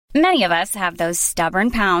Many of us have those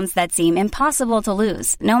stubborn pounds that seem impossible to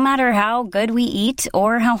lose, no matter how good we eat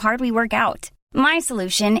or how hard we work out. My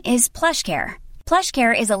solution is PlushCare.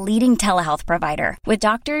 PlushCare is a leading telehealth provider with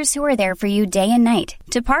doctors who are there for you day and night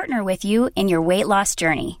to partner with you in your weight loss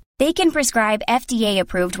journey. They can prescribe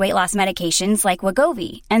FDA-approved weight loss medications like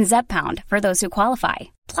Wegovy and Zepbound for those who qualify.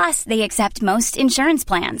 Plus, they accept most insurance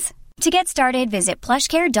plans. To get started, visit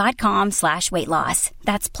plushcare.com/weightloss.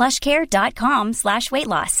 That's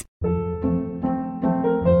plushcare.com/weightloss.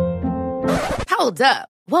 Hold up.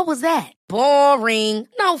 What was that? Boring.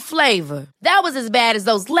 No flavor. That was as bad as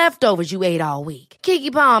those leftovers you ate all week.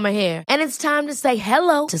 Keke Palmer here. And it's time to say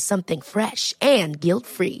hello to something fresh and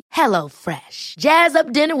guilt-free. Hello Fresh. Jazz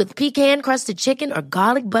up dinner with pecan-crusted chicken or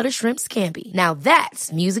garlic butter shrimp scampi. Now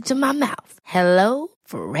that's music to my mouth. Hello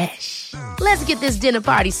Fresh. Let's get this dinner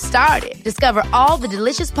party started. Discover all the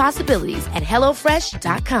delicious possibilities at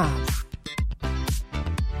HelloFresh.com.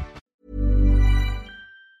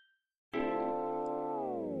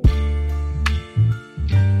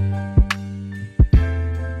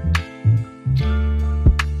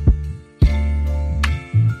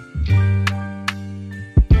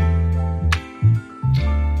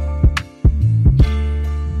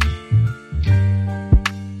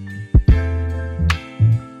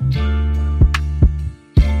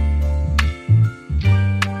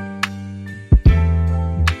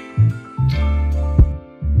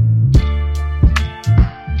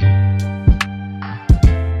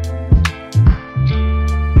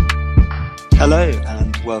 Hello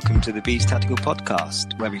and welcome to the Bees Tactical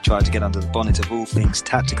Podcast, where we try to get under the bonnet of all things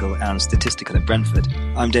tactical and statistical at Brentford.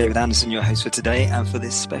 I'm David Anderson, your host for today, and for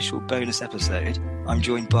this special bonus episode, I'm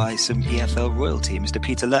joined by some EFL royalty, Mr.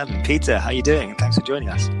 Peter Løhmann. Peter, how are you doing? Thanks for joining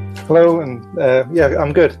us. Hello, and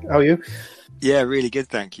I'm good. How are you? Yeah, really good,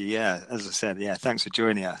 thank you. Yeah, as I said, thanks for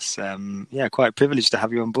joining us. Quite privileged to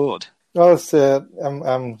have you on board. Well,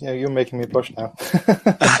 you're making me blush now.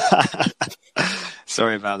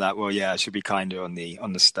 Sorry about that. Well, I should be kinder on the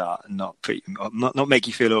start and not make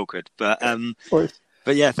you feel awkward. But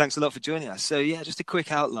thanks a lot for joining us. So just a quick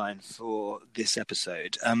outline for this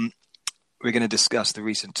episode. We're going to discuss the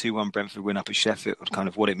recent 2-1 Brentford win up at Sheffield, kind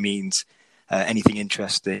of what it means, anything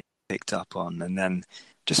interesting picked up on, and then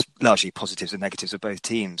just largely positives and negatives of both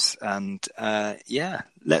teams. And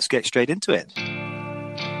let's get straight into it.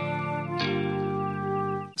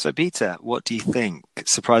 So, Peter, what do you think?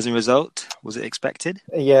 Surprising result? Was it expected?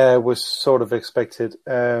 Yeah, it was sort of expected.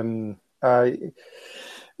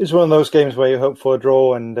 It's one of those games where you hope for a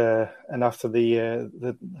draw, and after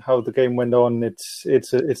the how the game went on,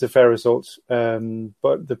 it's a fair result.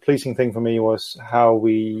 But the pleasing thing for me was how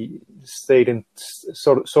we stayed in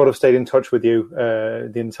stayed in touch with you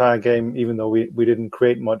the entire game, even though we didn't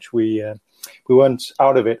create much. We weren't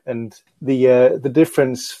out of it, and the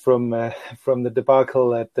difference from the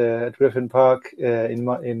debacle at Griffin Park in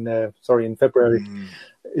February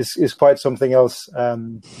is quite something else.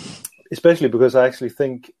 Especially because I actually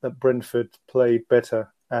think that Brentford played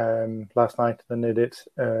better last night than they did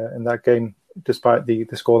in that game, despite the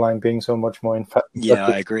scoreline being so much more I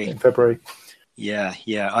agree. In February. Yeah,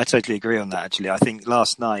 I totally agree on that. Actually, I think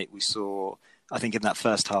last night we saw. I think in that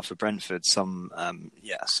first half for Brentford, some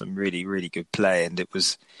really, really good play, and it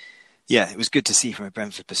was good to see from a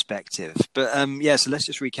Brentford perspective. But so let's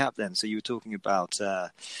just recap then. So you were talking about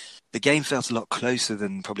the game felt a lot closer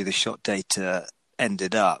than probably the shot data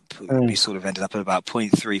ended up. We sort of ended up at about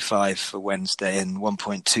 0.35 for Wednesday and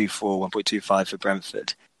 1.25 for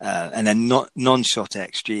Brentford. And then non-shot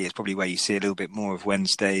XG is probably where you see a little bit more of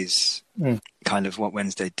Wednesday's kind of what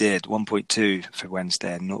Wednesday did. 1.2 for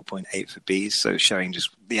Wednesday and 0.8 for Bees. So showing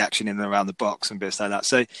just the action in and around the box and bits like that.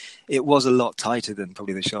 So it was a lot tighter than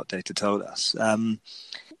probably the shot data told us.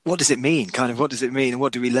 What does it mean? What does it mean? And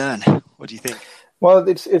what do we learn? What do you think? Well,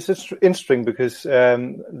 it's interesting because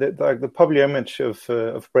the popular image of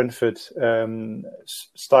Brentford's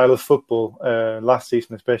style of football last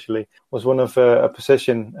season, especially, was one of a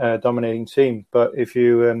possession dominating team. But if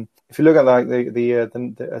you look at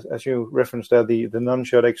the as you referenced there, the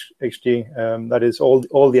non-shot XG, that is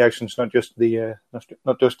all the actions, not just the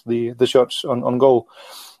shots on goal.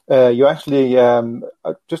 You're actually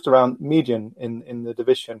just around median in the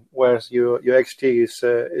division, whereas your XG is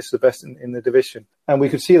the best in the division. And we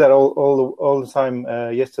could see that all the time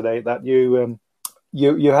yesterday, that you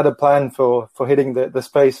had a plan for hitting the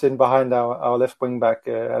space in behind our left wing back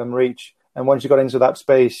Adam Reach. And once you got into that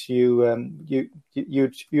space, you'd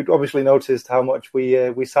obviously noticed how much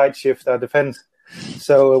we side shift our defence.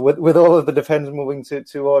 So with all of the defence moving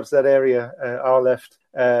towards that area, our left,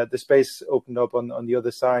 the space opened up on the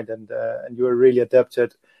other side, and you were really adept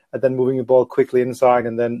at and then moving the ball quickly inside,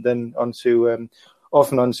 and then onto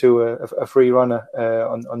often onto a free runner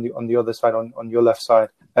on the other side, on your left side.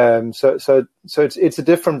 So it's a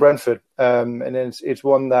different Brentford, and it's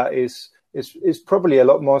one that is probably a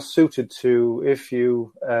lot more suited to, if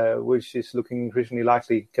you, which is looking increasingly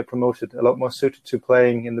likely, get promoted, a lot more suited to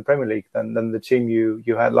playing in the Premier League than the team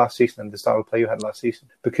you had last season and the style of play you had last season,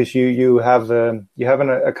 because you have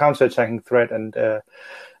a counter-attacking threat and a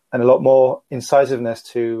lot more incisiveness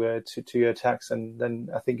to your attacks than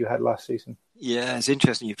I think you had last season. Yeah, it's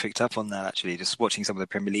interesting you picked up on that, actually, just watching some of the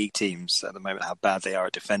Premier League teams at the moment, how bad they are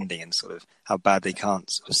at defending and sort of how bad they can't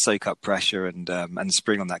sort of soak up pressure and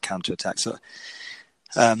spring on that counter-attack. So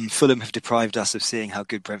Fulham have deprived us of seeing how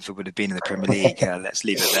good Brentford would have been in the Premier League. Let's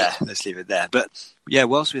leave it there. But yeah,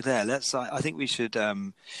 whilst we're there, I think we should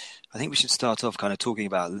start off kind of talking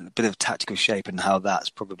about a bit of tactical shape and how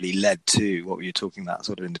that's probably led to what we were talking about,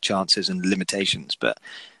 sort of in the chances and limitations. But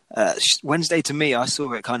Wednesday, to me, I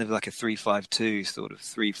saw it kind of like a 3-5-2, sort of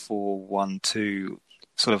 3-4-1-2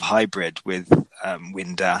 sort of hybrid with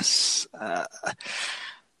Windass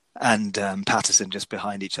and Patterson just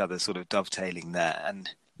behind each other, sort of dovetailing there. And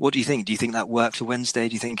what do you think? Do you think that worked for Wednesday?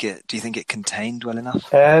 Do you think it contained well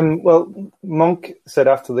enough? Well, Monk said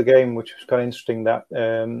after the game, which was kind of interesting, that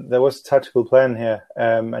there was a tactical plan here,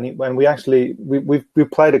 and we actually we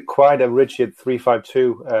played quite a rigid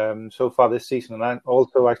 3-5-2 so far this season, and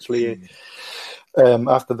also actually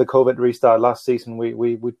after the COVID restart last season,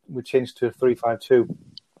 we changed to a 3-5-2.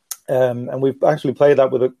 And we've actually played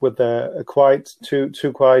that with a quite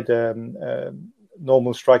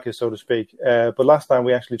normal strikers, so to speak. But last time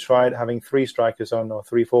we actually tried having three strikers on, or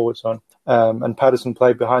three forwards on, and Patterson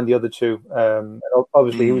played behind the other two. And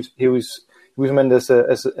obviously he was meant as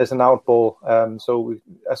an out ball, so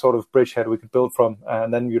a sort of bridgehead we could build from,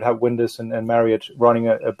 and then you'd have Winders and Marriott running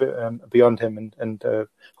a bit beyond him, and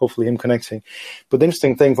hopefully him connecting. But the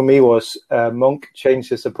interesting thing for me was Monk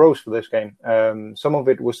changed his approach for this game. Some of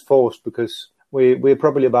it was forced because we're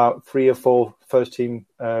probably about 3 or 4 first team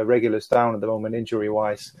regulars down at the moment, injury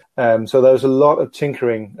wise. So there was a lot of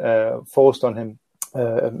tinkering forced on him,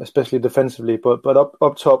 especially defensively. But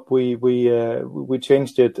up top, we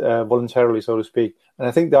changed it voluntarily, so to speak. And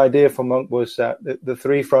I think the idea for Monk was that the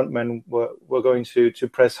three frontmen were going to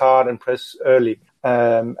press hard and press early.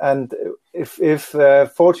 And if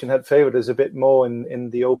fortune had favoured us a bit more in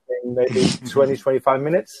the opening, maybe 20-25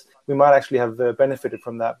 minutes, we might actually have benefited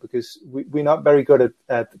from that, because we're not very good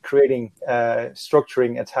at creating,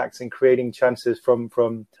 structuring attacks and creating chances from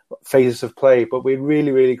phases of play, but we're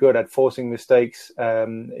really, really good at forcing mistakes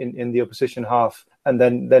in the opposition half, and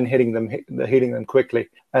then hitting them quickly.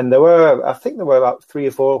 And I think there were about 3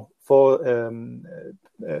 or 4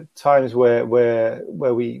 times where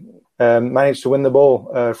we managed to win the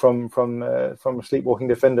ball from a sleepwalking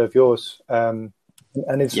defender of yours, and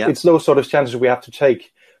it's those sort of chances we have to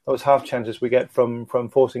take. Those half chances we get from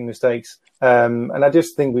forcing mistakes, and I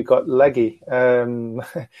just think we got leggy.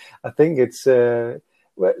 I think it's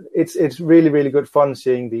really, really good fun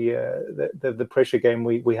seeing the pressure game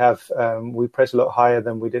we have. We press a lot higher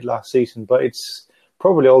than we did last season, but it's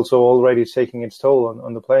probably also already taking its toll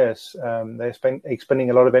on the players. They're expending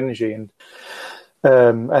a lot of energy, and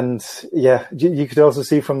yeah, you could also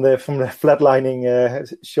see from the flatlining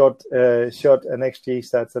shot and XG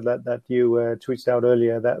stats that you tweeted out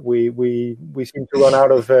earlier that we seem to run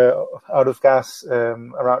out of gas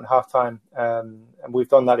around halftime, and we've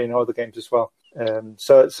done that in other games as well.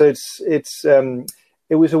 So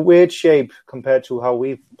it was a weird shape compared to how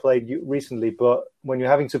we've played recently, but when you're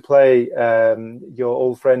having to play your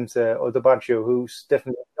old friend Odebaggio, who's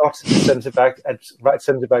definitely not right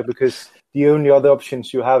centre back, because the only other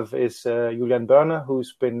options you have is Julian Berner,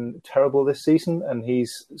 who's been terrible this season, and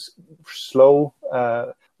he's slow,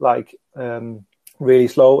 really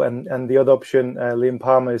slow, and the other option, Liam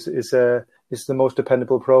Palmer, is the most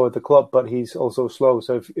dependable pro at the club, but he's also slow.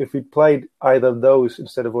 So if we played either of those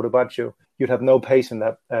instead of Odebaggio, you'd have no pace in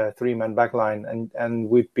that 3-man back line, and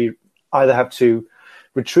we'd be either have to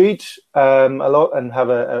retreat a lot and have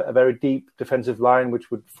a very deep defensive line,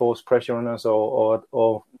 which would force pressure on us,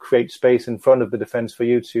 or create space in front of the defence for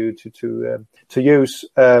you to use,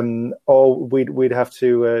 or we'd have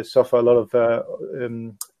to suffer a lot of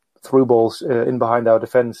through balls in behind our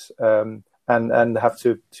defence, and have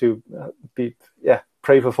to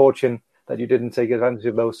pray for fortune that you didn't take advantage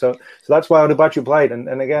of those. So that's why Odebaggio played,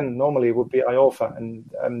 and again, normally it would be Iorfa,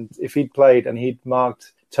 and if he'd played and he'd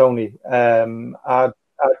marked Tony, I'd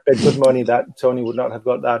bet good money that Tony would not have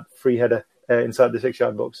got that free header inside the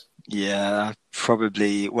 6-yard box. Yeah,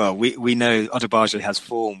 probably. Well, we know Odebajo has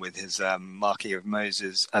form with his marking of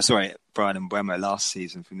Brian Mbeumo last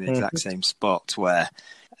season from the exact same spot where,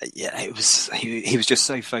 he was just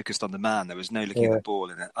so focused on the man. There was no looking at the ball,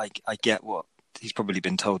 and I get what he's probably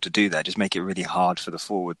been told to do there. Just make it really hard for the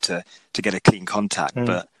forward to get a clean contact,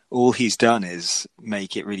 but all he's done is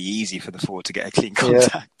make it really easy for the forward to get a clean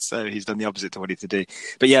contact. Yeah. So he's done the opposite to what he had to do.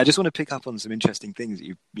 But yeah, I just want to pick up on some interesting things.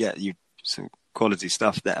 You some quality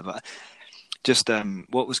stuff there, but just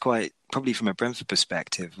what was quite probably from a Brentford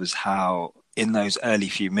perspective was how in those early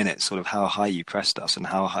few minutes, sort of how high you pressed us and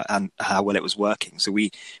how well it was working. So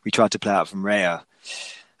we tried to play out from Raya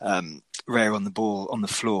on the ball on the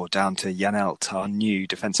floor down to Janelt, our new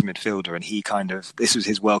defensive midfielder, and this was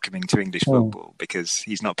his welcoming to English football because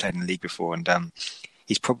he's not played in the league before, and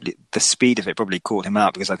he's probably, the speed of it probably caught him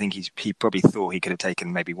out because I think he probably thought he could have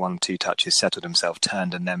taken maybe 1-2 touches, settled himself,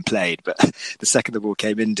 turned and then played. But the second the ball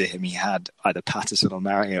came into him, he had either Patterson or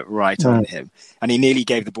Marriott right on him, and he nearly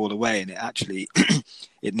gave the ball away, and it actually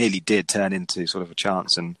it nearly did turn into sort of a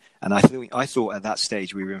chance. And I thought at that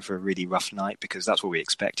stage we were in for a really rough night because that's what we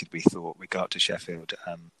expected. We thought we'd go up to Sheffield,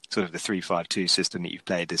 sort of the 3-5-2 system that you've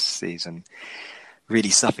played this season, really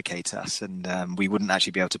suffocate us, and we wouldn't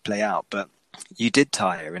actually be able to play out. But you did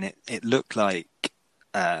tire, and it looked like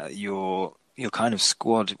your kind of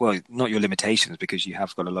squad, well, not your limitations because you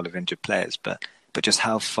have got a lot of injured players, but just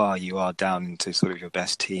how far you are down into sort of your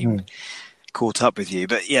best team caught up with you.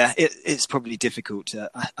 But yeah, it's probably difficult.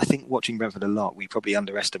 I think watching Brentford a lot, we probably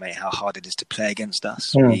underestimate how hard it is to play against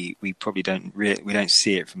us. We probably don't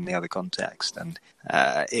see it from the other context, and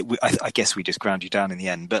I guess we just ground you down in the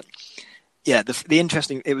end. But yeah, the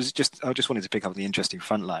interesting, I just wanted to pick up the interesting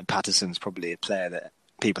front line. Patterson's probably a player that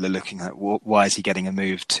people are looking at. Why is he getting a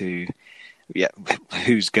move to? Yeah,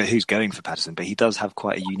 who's going for Patterson? But he does have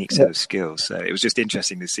quite a unique set of skills. So it was just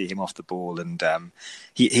interesting to see him off the ball, and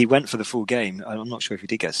he went for the full game. I'm not sure if he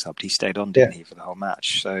did get subbed. He stayed on, didn't he, for the whole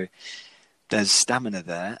match? So there's stamina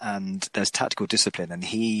there, and there's tactical discipline, and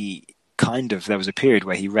there was a period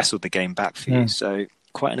where he wrestled the game back for you. So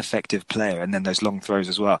quite an effective player, and then those long throws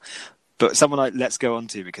as well. But someone let's go on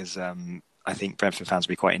to, because I think Brentford fans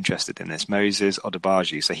will be quite interested in this. Moses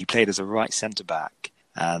Odebajo. So he played as a right centre-back,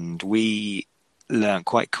 and we learned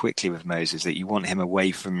quite quickly with Moses that you want him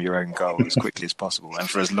away from your own goal as quickly as possible and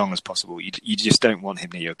for as long as possible. You just don't want him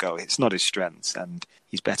near your goal. It's not his strengths, and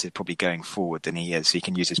he's better probably going forward than he is. So he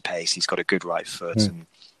can use his pace. He's got a good right foot, and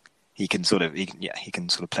he can sort of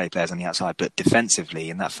play players on the outside. But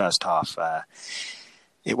defensively, in that first half,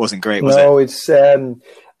 it wasn't great, was it? No, it's.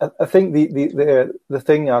 I think the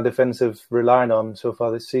thing our defence have relied on so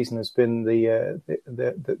far this season has been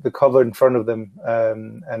the cover in front of them,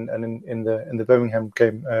 and in the Birmingham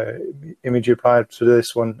game, immediately prior to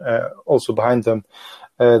this one, also behind them,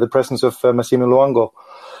 the presence of Massimo Luongo,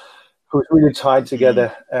 who's really tied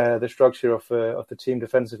together the structure of the team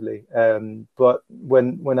defensively. But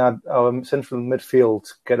when our central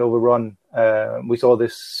midfield get overrun, we saw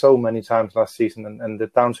this so many times last season, and the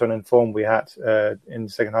downturn in form we had in the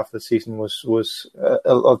second half of the season was had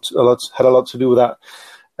a lot to do with that.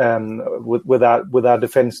 With our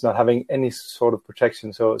defence not having any sort of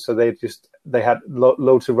protection, so they had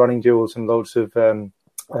loads of running duels and loads of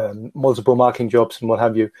multiple marking jobs and what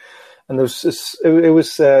have you. And it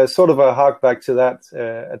was sort of a hark back to that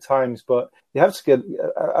at times, but you have to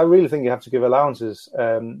I really think you have to give allowances.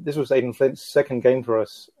 This was Aidan Flint's second game for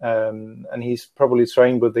us, and he's probably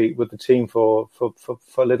trained with the team for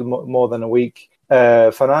a little more than a week.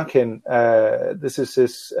 Van Aken, this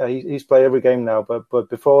is he's played every game now, but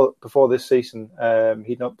before this season,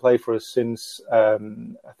 he'd not played for us since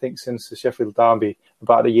since the Sheffield derby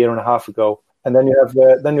about a year and a half ago. And then you have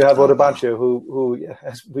Odebajo, who,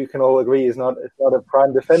 as we can all agree, is not a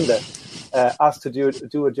prime defender, asked to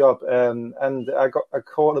do a job. And I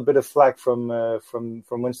caught a bit of flack from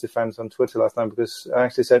Wednesday fans on Twitter last night because I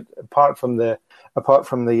actually said apart from the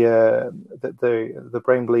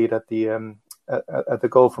brain bleed at the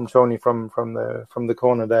goal from Tony from the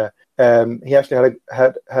corner there, he actually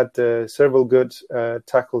had several good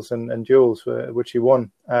tackles and duels which he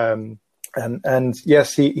won. And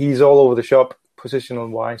yes, he's all over the shop positional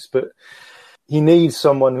wise, but he needs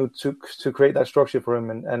someone to create that structure for him.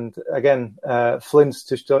 And again, Flint's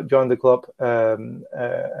to join the club, and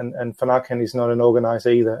Van Aken is not an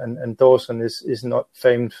organizer either. And Dawson is not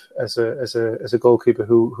famed as a goalkeeper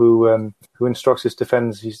who instructs his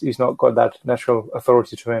defence. He's not got that natural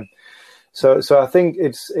authority to him. So I think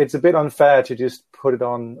it's a bit unfair to just put it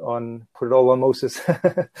all on Moses.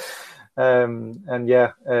 And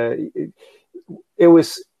yeah, it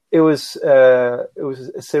was it was a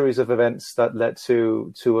series of events that led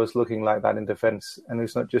to us looking like that in defence, and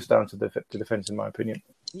it's not just down to the defence, in my opinion.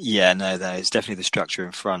 Yeah, no, it's definitely the structure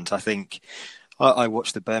in front. I think I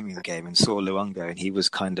watched the Birmingham game and saw Luongo, and he was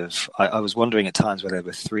kind of. I was wondering at times whether there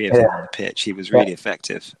were three of them on the pitch. He was really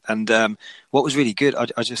effective, and what was really good, I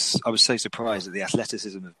was so surprised at the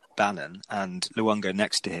athleticism of Bannon and Luongo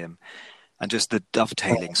next to him, and just the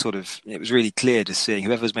dovetailing. Sort of, it was really clear to see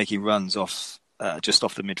whoever was making runs off. Just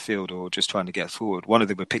off the midfield or just trying to get forward. One of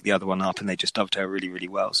them would pick the other one up and they just dovetail really, really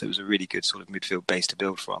well. So it was a really good sort of midfield base to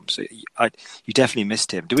build from. So you definitely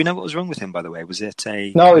missed him. Do we know what was wrong with him, by the way? Was it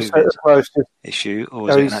a issue or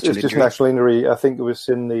was it an actual injury? It's just an actual injury. I think it was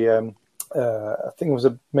in the... I think it was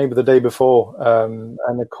maybe the day before,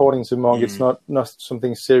 and according to Monk, it's not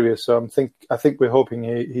something serious. So I think we're hoping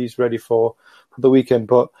he's ready for the weekend.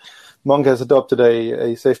 But Monk has adopted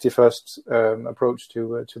a safety first approach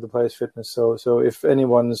to the players' fitness. So if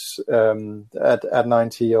anyone's at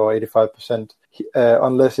 90 or 85%,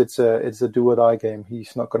 unless it's a do or die game,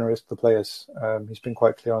 he's not going to risk the players. He's been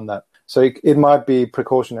quite clear on that. So it might be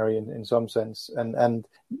precautionary in some sense, and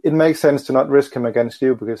it makes sense to not risk him against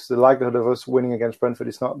you because the likelihood of us winning against Brentford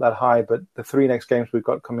is not that high. But the three next games we've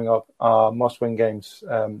got coming up are must-win games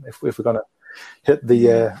if we're going to hit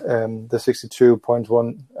the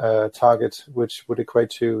 62.1 target, which would equate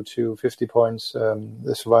to 50 points,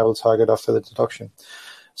 the survival target after the deduction.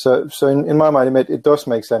 So in my mind, it does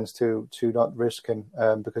make sense to not risk him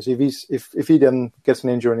because if he then gets an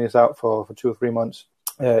injury and is out for 2 or 3 months,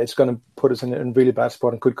 it's going to put us in a really bad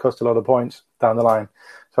spot and could cost a lot of points down the line.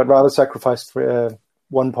 So I'd rather sacrifice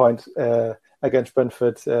 1 point against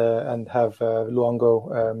Brentford and have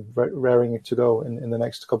Luongo raring to go in the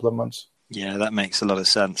next couple of months. Yeah, that makes a lot of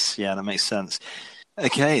sense.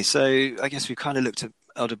 Okay, so I guess we kind of looked at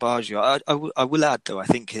Adebayo. I will add, though, I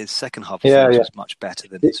think his second half was much better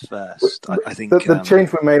than his first. I think the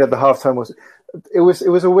change we made at the halftime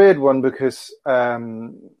was a weird one because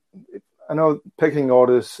I know picking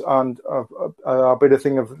orders aren't a bit a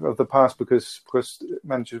thing of the past because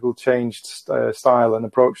managers will change style and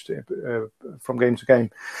approach from game to game.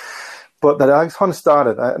 But that Alex Hunt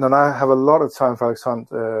started, and I have a lot of time for Alex Hunt.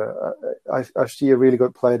 I see a really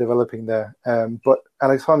good player developing there. But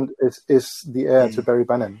Alex Hunt is the heir to Barry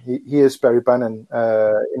Bannon. He is Barry Bannon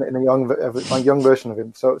in a young version of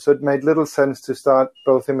him. So it made little sense to start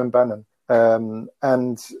both him and Bannon.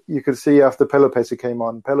 And you could see after Pelopessi came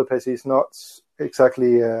on, Pelopessi is not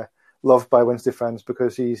exactly loved by Wednesday fans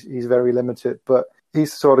because he's very limited. But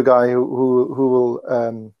he's the sort of guy who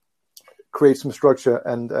will create some structure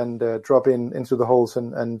and drop into the holes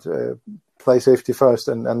and play safety first,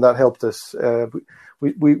 and that helped us.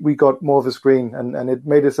 We got more of a screen, and it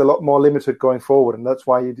made us a lot more limited going forward, and that's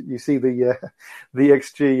why you see the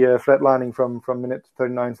XG flatlining from minute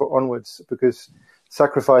 39 onwards, because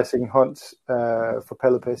sacrificing Hunt for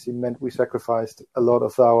Pelopessi meant we sacrificed a lot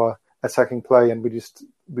of our attacking play, and we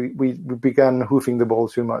began hoofing the ball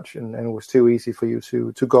too much, and it was too easy for you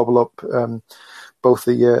to gobble up both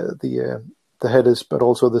the headers, but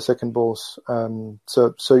also the second balls.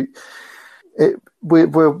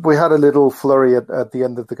 We had a little flurry at the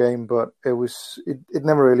end of the game, but it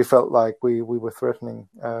never really felt like we were threatening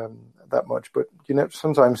that much. But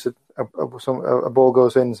sometimes a ball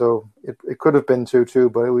goes in, so it could have been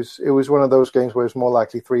 2-2, but it was one of those games where it's more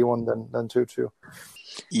likely 3-1 than 2-2.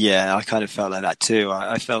 Yeah, I kind of felt like that too.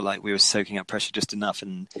 I felt like we were soaking up pressure just enough,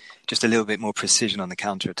 and just a little bit more precision on the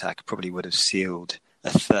counter-attack probably would have sealed a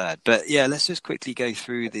third. But yeah, let's just quickly go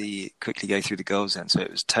through the goals then. So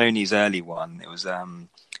it was Tony's early one. It was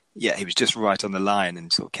he was just right on the line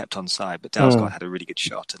and sort of kept onside, but Dalsgaard had a really good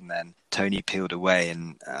shot, and then Tony peeled away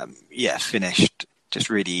and finished just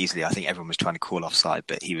really easily. I think everyone was trying to call offside,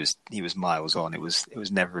 but he was miles on. It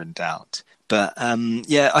was never in doubt. But I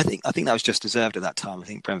think that was just deserved at that time. I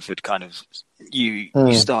think Brentford kind of you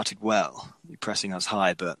started well, you're pressing us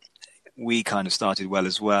high, but we kind of started well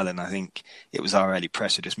as well. And I think it was our early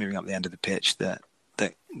pressure just moving up the end of the pitch that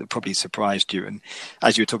probably surprised you. And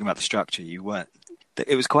as you were talking about the structure, you weren't.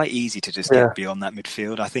 It was quite easy to just get beyond that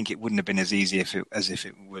midfield. I think it wouldn't have been as easy as if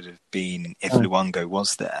it would have been if Luongo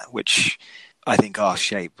was there, which I think our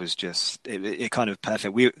shape was just it kind of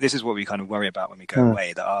perfect. This is what we kind of worry about when we go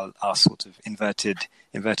away, that our sort of inverted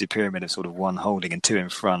pyramid of sort of one holding and two in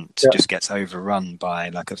front just gets overrun by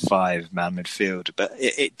like a 5-man midfield. But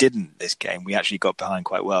it didn't this game. We actually got behind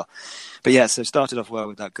quite well. But yeah, so started off well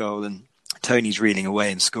with that goal, and Tony's reeling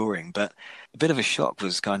away and scoring. But a bit of a shock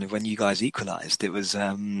was kind of when you guys equalised. It was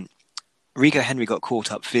Rico Henry got caught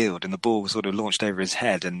upfield and the ball was sort of launched over his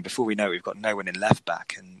head, and before we know it, we've got no one in left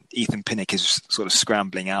back, and Ethan Pinnock is sort of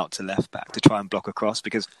scrambling out to left back to try and block a cross,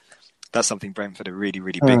 because that's something Brentford are really,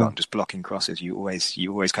 really big on, just blocking crosses. You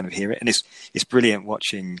always kind of hear it, and it's brilliant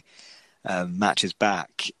watching matches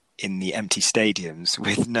back in the empty stadiums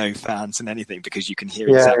with no fans and anything, because you can hear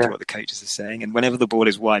exactly what the coaches are saying. And whenever the ball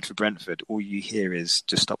is wide for Brentford, all you hear is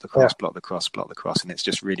just stop the cross, block the cross, block the cross. And it's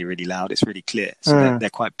just really, really loud. It's really clear. So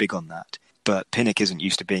they're quite big on that. But Pinnock isn't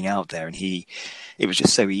used to being out there, and it was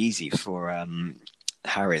just so easy for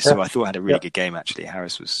Harris, who I thought had a really good game, actually.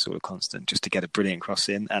 Harris was sort of constant just to get a brilliant cross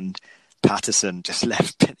in, and Patterson just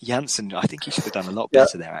left Janssen. I think he should have done a lot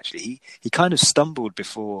better there, actually. He kind of stumbled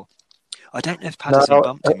before. I don't know if Patterson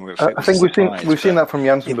bumped him or if it was I think we've seen that from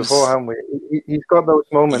Janssen before, haven't we? He's got those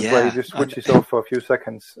moments where he just switches off for a few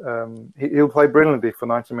seconds. He'll play brilliantly for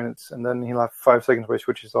 90 minutes, and then he'll have 5 seconds where he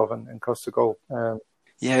switches off and costs a goal.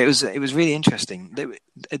 Yeah, it was really interesting.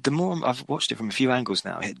 The more I've watched it from a few angles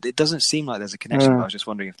now, it doesn't seem like there's a connection. But I was just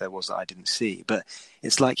wondering if there was that I didn't see. But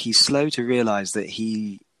it's like he's slow to realise that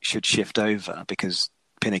he should shift over because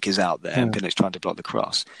Pinnock is out there and Pinnock's trying to block the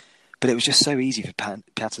cross. But it was just so easy for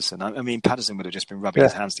Patterson. I mean, Patterson would have just been rubbing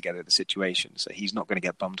his hands together at the situation, so he's not going to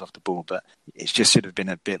get bumped off the ball. But it just should have been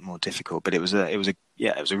a bit more difficult. But it was a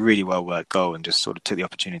really well worked goal, and just sort of took the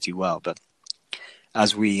opportunity well. But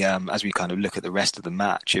as we kind of look at the rest of the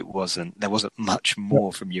match, there wasn't much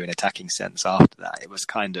more from you in attacking sense after that. It was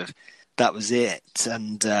kind of, that was it,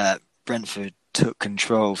 and Brentford took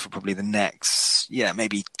control for probably the next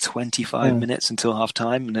maybe 25 minutes until half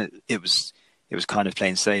time, and it was kind of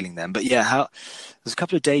plain sailing then. But there's a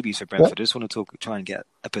couple of debuts for Brentford. I just want to try and get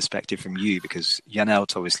a perspective from you, because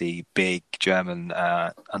Janelt, obviously big German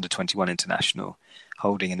under 21 international,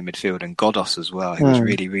 holding in the midfield, and Godos as well, who was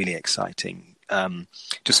really, really exciting.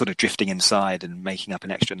 Just sort of drifting inside and making up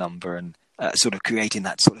an extra number, and sort of creating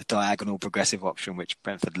that sort of diagonal progressive option, which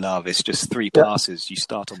Brentford love. It's just 3 passes. You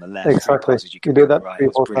start on the left, exactly. 3 passes you can do that right. 3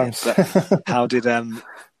 It was brilliant. But how did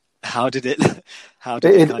it kind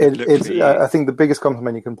of look for you? I think the biggest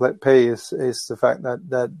compliment you can pay is the fact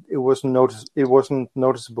that it wasn't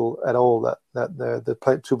noticeable at all that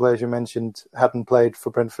the 2 players you mentioned hadn't played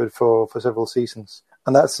for Brentford for several seasons,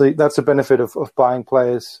 and that's a benefit of buying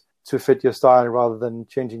players to fit your style rather than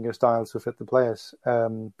changing your style to fit the players.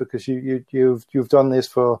 Because you've done this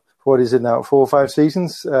for, what is it now, 4 or 5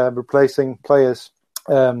 seasons, replacing players,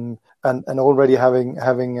 and already having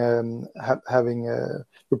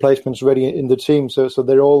replacements ready in the team, so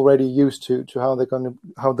they're already used to how they're going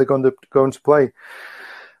to play.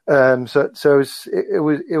 So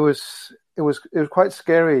it was quite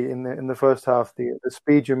scary in the first half. The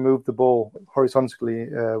speed you moved the ball horizontally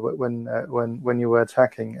when you were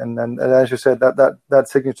attacking, and as you said, that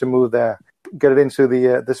signature move there, get it into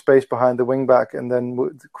the space behind the wing back, and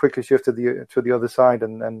then quickly shift to the other side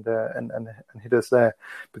and hit us there,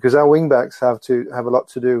 because our wing backs have a lot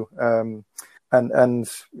to do. And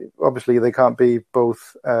obviously they can't be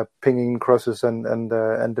both pinging crosses and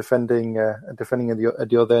defending at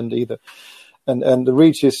the other end either. And the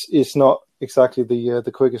reach is not exactly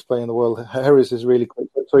the quickest player in the world. Harris is really quick,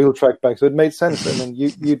 so he'll track back. So it made sense. I mean,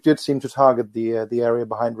 you did seem to target the area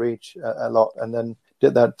behind reach a lot, and then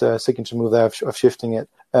did that signature move there of shifting it.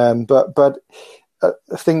 But I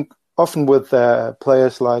think often with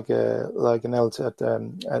players like an Elt at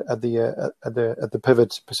the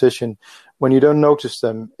pivot position, when you don't notice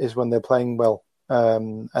them is when they're playing well.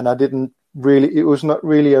 And I didn't really. It was not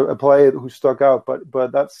really a player who stuck out,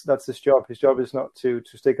 but that's his job. His job is not to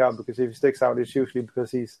stick out, because if he sticks out, it's usually because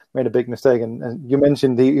he's made a big mistake. And you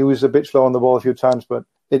mentioned he was a bit slow on the ball a few times, but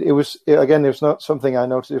it was not something I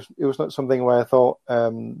noticed. It was not something where I thought,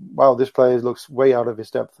 wow, this player looks way out of his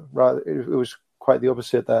depth. Rather, it was quite the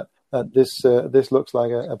opposite. That this looks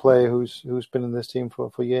like a player who's been in this team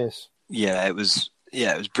for years. Yeah, it was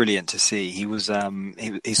brilliant to see. He was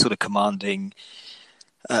he's sort of commanding,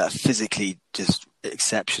 physically just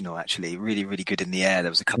exceptional. Actually, really, really good in the air.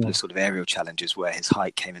 There was a couple of sort of aerial challenges where his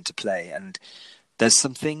height came into play, and there's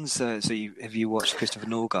some things. Have you watched Christopher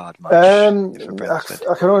Norgard much? I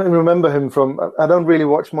can only remember him from. I don't really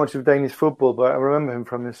watch much of Danish football, but I remember him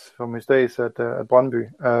from his days at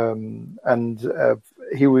Brøndby, and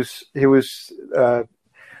he was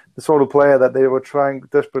the sort of player that they were trying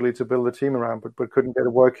desperately to build a team around, but couldn't get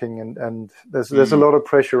it working. And there's a lot of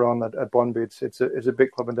pressure on at Brøndby. It's a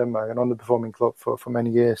big club in Denmark, an underperforming club for many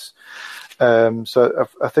years. So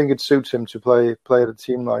I think it suits him to play at a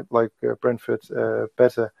team like Brentford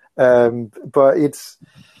better. But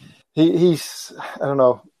he's I don't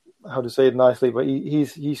know how to say it nicely, but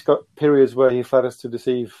he's got periods where he flatters to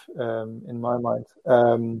deceive, in my mind.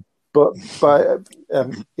 But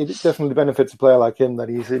it definitely benefits a player like him that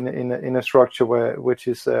he's in a structure which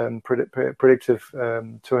is predictive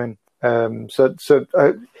to him.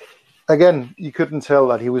 Again, you couldn't tell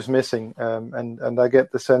that he was missing, and I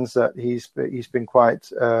get the sense that he's been quite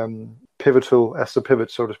pivotal as a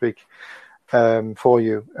pivot, so to speak, for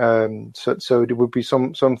you. So it would be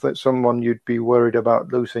someone you'd be worried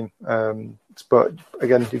about losing. But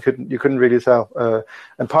again, you couldn't really tell,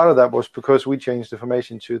 and part of that was because we changed the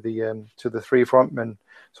formation to the three frontmen,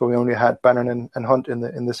 so we only had Bannon and Hunt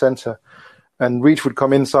in the centre, and Reach would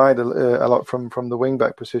come inside a lot from the wing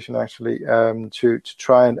back position actually, to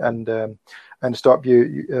try and stop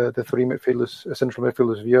the three midfielders, central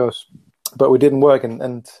midfielders of yours. But we didn't work,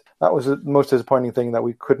 and that was the most disappointing thing, that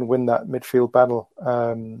we couldn't win that midfield battle.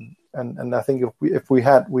 And I think if we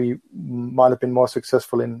had, we might have been more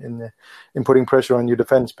successful in putting pressure on your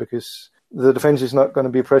defence, because the defence is not going to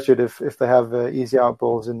be pressured if they have easy out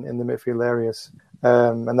balls in the midfield areas.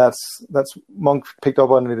 And that's Monk picked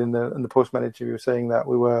up on it in the post-match interview, saying that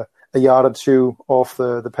we were a yard or two off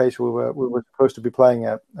the pace we were supposed to be playing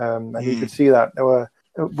at, and you could see that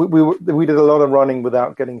we did a lot of running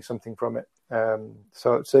without getting something from it.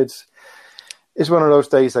 So it's one of those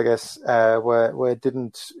days, I guess, where we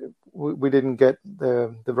didn't get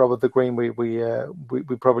the rub of the green we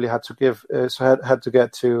probably had to give, had to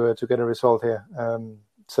get to get a result here.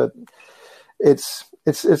 So it's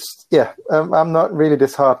I'm not really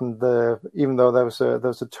disheartened. Even though there was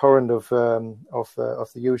a torrent of the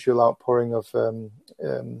usual outpouring of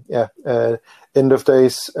end of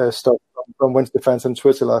days stuff from Wednesday fans on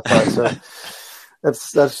Twitter last night.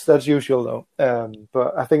 So that's usual though.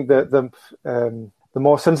 But I think the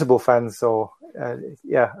more sensible fans,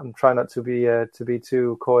 I'm trying not to be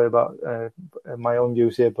too coy about my own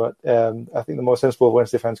views here, but I think the more sensible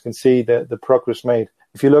Wednesday fans can see the progress made.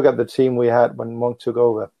 If you look at the team we had when Monk took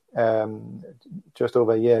over just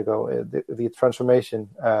over a year ago, the transformation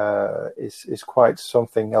is quite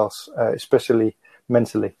something else, especially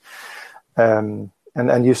mentally.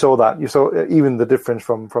 And you saw that. You saw even the difference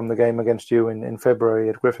from the game against you in February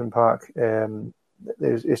at Griffin Park.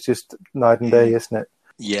 It's just night and day, isn't it?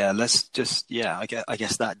 Yeah, I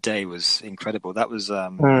guess that day was incredible. That was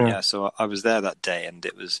so I was there that day, and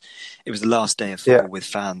it was the last day of football with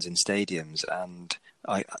fans in stadiums, and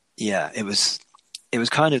it was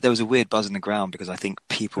kind of, there was a weird buzz in the ground, because I think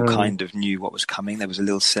people kind of knew what was coming. There was a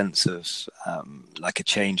little sense of like a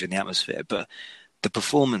change in the atmosphere, but the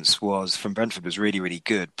performance from Brentford was really, really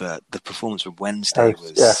good, but the performance from Wednesday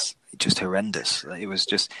was just horrendous.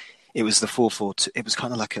 It was the 4-4-2. It was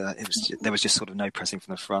kind of like there was just sort of no pressing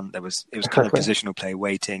from the front. It was kind of positional play,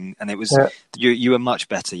 waiting, and it was you were much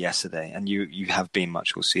better yesterday, and you have been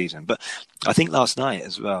much all season. But I think last night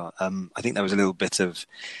as well, I think there was a little bit of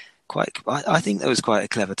I think there was quite a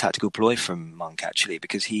clever tactical ploy from Monk, actually,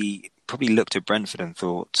 because he probably looked at Brentford and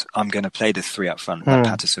thought, I'm going to play the three up front.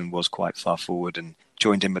 Patterson was quite far forward and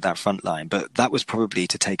joined in with that front line, but that was probably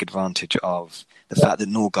to take advantage of the fact that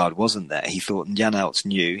Norgard wasn't there. He thought Jan Eltz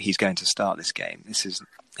knew he's going to start this game. This is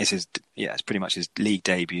it's pretty much his league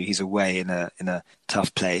debut. He's away in a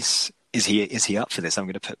tough place. Is he up for this? I'm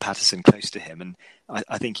going to put Patterson close to him, and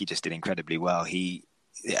I think he just did incredibly well.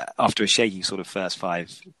 After a shaky sort of first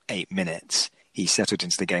 5-8 minutes, he settled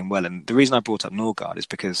into the game well. And the reason I brought up Norgard is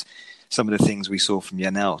because some of the things we saw from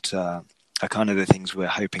Jan Eltz are kind of the things we're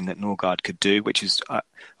hoping that Norgard could do, which is,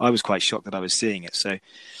 I was quite shocked that I was seeing it. So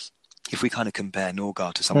if we kind of compare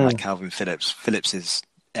Norgard to someone like Calvin Phillips's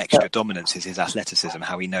extra dominance is his athleticism,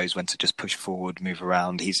 how he knows when to just push forward, move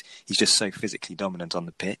around. He's just so physically dominant on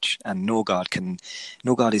the pitch, and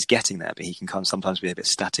Norgard is getting there, but he can sometimes be a bit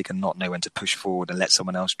static and not know when to push forward and let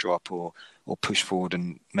someone else drop, or push forward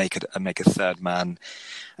and make a third man,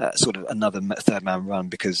 sort of another third man run,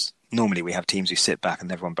 because normally we have teams who sit back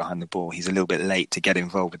and everyone behind the ball. He's a little bit late to get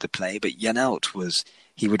involved with the play, but Jan Eltz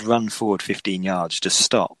he would run forward 15 yards, just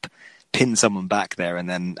stop, pin someone back there, and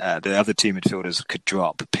then the other two midfielders could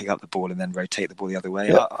drop, pick up the ball, and then rotate the ball the other way.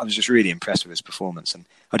 Yeah. I was just really impressed with his performance, and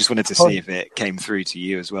I just wanted to see if it came through to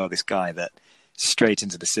you as well, this guy that straight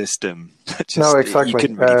into the system. No, exactly. You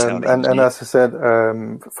couldn't really tell and as I said,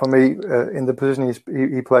 for me, in the position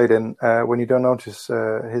he played in, when you don't notice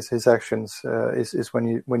his actions, is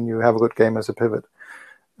when you have a good game as a pivot.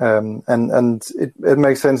 And it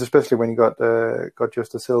makes sense, especially when you got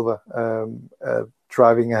Justa Silva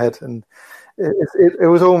driving ahead, and it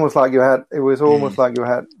was almost like you had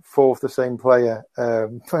four of the same player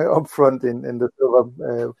up front in the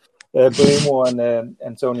Silva Buemo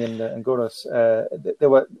and Tony and Goros, they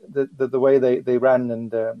were the way they ran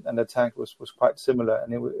and attacked was quite similar,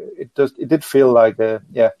 and it did feel like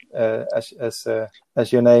as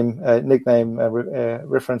your nickname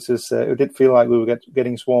references, it did feel like we were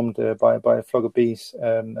getting swarmed by a flock of bees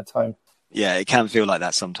at times. Yeah, it can feel like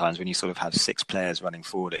that sometimes when you sort of have 6 players running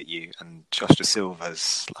forward at you, and Josh Da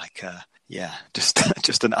Silva's like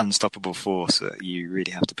just an unstoppable force that you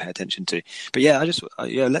really have to pay attention to. But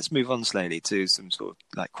let's move on slowly to some sort of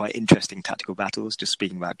like quite interesting tactical battles. Just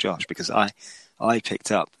speaking about Josh, because I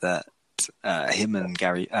picked up that him and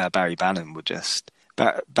Barry Bannon were just.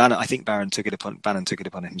 Bannon, I think Bannon took it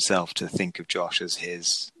upon himself to think of Josh as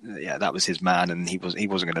his. That was his man, and he wasn't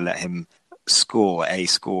going to let him score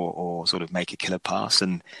or sort of make a killer pass.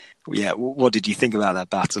 And what did you think about that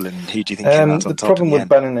battle, and who do you think came out on top? The problem with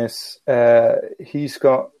Bannon is he's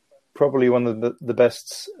got probably one of the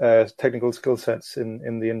best technical skill sets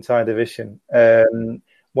in the entire division.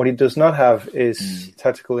 What he does not have is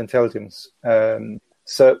tactical intelligence.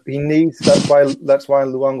 So he needs. That's why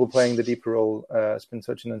Luongo playing the deeper role has been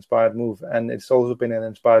such an inspired move, and it's also been an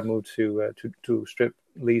inspired move to strip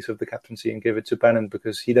Lees of the captaincy and give it to Bannon,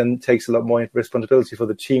 because he then takes a lot more responsibility for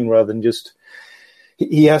the team rather than just.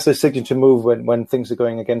 He has a signature move when things are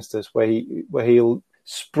going against us, where he'll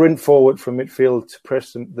sprint forward from midfield to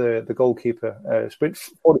press the goalkeeper, sprint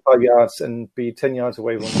 45 yards and be 10 yards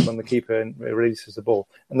away from the keeper and releases the ball.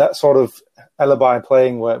 And that sort of alibi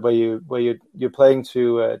playing where you're playing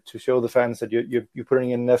to show the fans that you're putting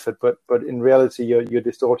in an effort, but in reality you're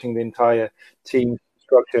distorting the entire team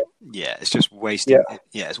structure. Yeah, it's just wasting.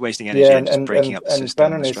 Yeah, it's wasting energy and just breaking up the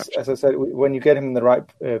system. Bannon is, as I said, when you get him in the right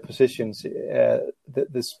positions,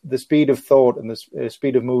 the speed of thought and the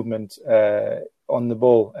speed of movement on the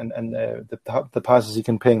ball and the passes he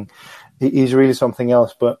can ping, he's really something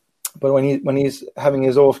else. But when he's having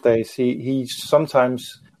his off days, he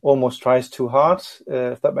sometimes almost tries too hard,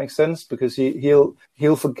 if that makes sense, because he'll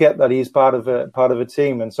forget that he's part of a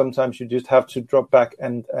team, and sometimes you just have to drop back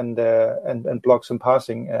and block some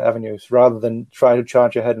passing avenues rather than try to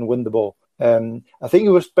charge ahead and win the ball. I think he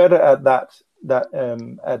was better at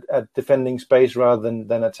at defending space rather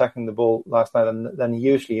than attacking the ball last night than he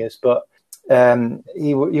usually is. But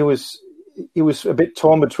he was a bit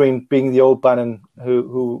torn between being the old Bannon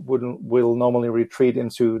who will normally retreat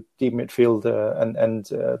into deep midfield and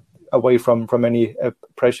away from any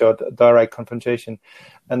pressure or direct confrontation,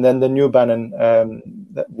 and then the new Bannon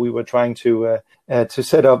that we were trying to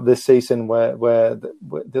set up this season, where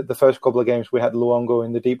the first couple of games we had Luongo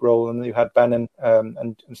in the deep role, and you had Bannon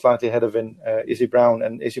and slightly ahead of him Izzy Brown,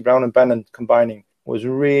 and Bannon combining was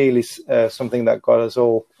really something that got us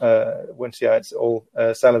all Wednesdayites all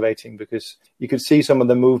salivating, because you could see some of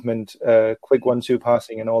the movement, quick 1-2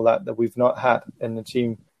 passing and all that we've not had in the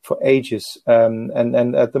team for ages.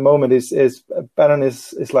 And at the moment Bannon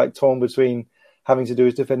is like torn between having to do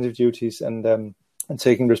his defensive duties and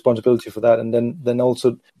taking responsibility for that, and then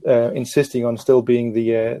also insisting on still being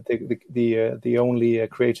the only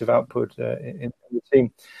creative output in the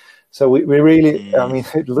team. So we really, I mean,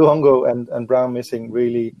 Luongo and Brown missing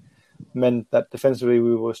really meant that defensively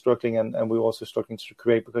we were struggling, and we were also struggling to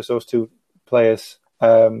create, because those two players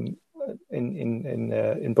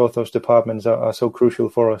in both those departments are so crucial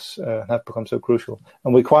for us, have become so crucial.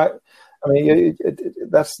 And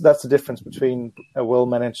that's the difference between a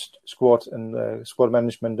well-managed squad and squad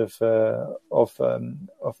management of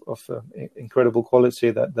incredible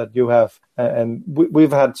quality that you have. And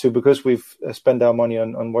we've had to, because we've spent our money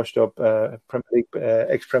on washed-up Premier League,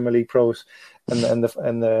 ex-Premier League pros, and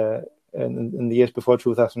the years before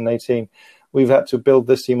 2018, we've had to build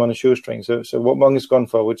this team on a shoestring. So what Mung has gone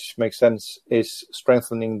for, which makes sense, is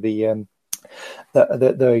strengthening the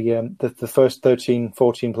first 13,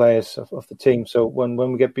 14 players of the team. So when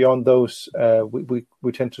we get beyond those,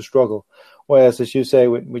 we tend to struggle. Whereas, as you say,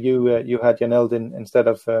 you had Jan Eldin instead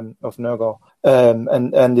of Nørgaard,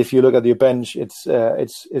 and if you look at your bench,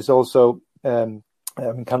 it's also.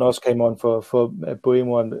 Canos came on for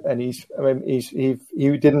Buemo, and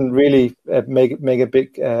he didn't really make a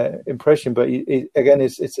big impression, but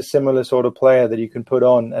it's a similar sort of player that you can put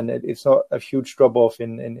on, and it's not a huge drop off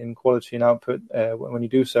in quality and output when you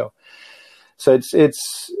do so. So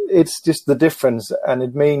it's just the difference, and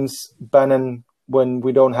it means Bannon, when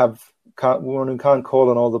we can't call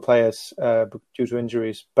on all the players due to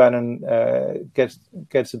injuries, Bannon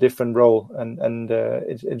gets a different role, and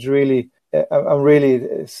it's really. I'm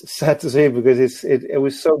really sad to see, because it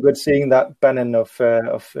was so good seeing that Bannon of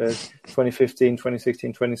 2015,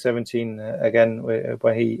 2016, 2017 again,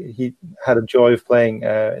 where he had a joy of playing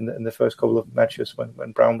in the first couple of matches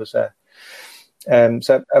when Brown was there.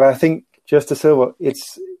 So, and I think just to Silva,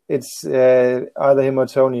 it's either him or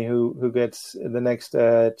Tony who gets the next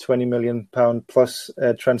 £20 million plus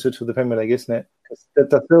transfer to the Premier League, isn't it?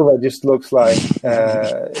 Da Silva just looks like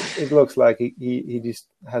it looks like he just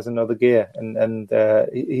has another gear, and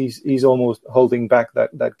he's almost holding back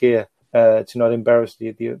that gear to not embarrass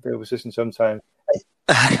the opposition sometimes.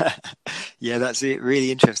 Yeah, that's it.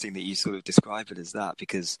 Really interesting that you sort of describe it as that,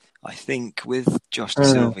 because I think with Josh Da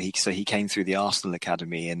Silva, he came through the Arsenal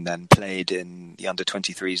academy and then played in the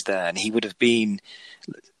under-23s there, and he would have been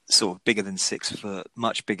sort of bigger than 6 foot,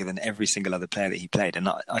 much bigger than every single other player that he played. And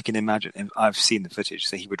I can imagine, I've seen the footage,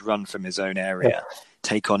 so he would run from his own area,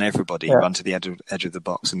 take on everybody, run to the edge of the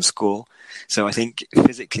box and score. So I think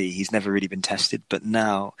physically he's never really been tested, but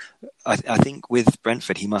now I think with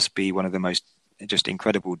Brentford he must be one of the most just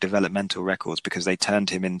incredible developmental records, because they turned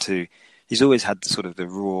him into, he's always had sort of the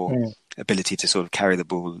raw ability to sort of carry the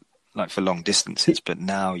ball like for long distances, but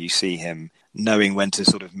now you see him knowing when to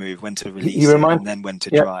sort of move, when to release it, and then when to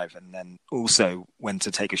drive, and then also when to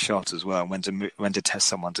take a shot as well, and when to test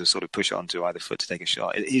someone to sort of push it onto either foot to take a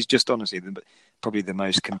shot. He's just honestly probably the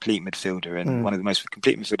most complete midfielder and one of the most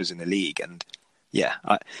complete midfielders in the league. And yeah,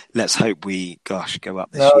 let's hope we go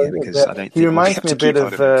up this year, because I don't think he reminds me a bit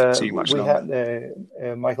of too much we longer.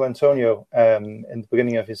 had Michael Antonio in the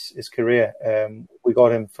beginning of his career. We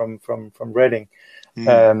got him from Reading.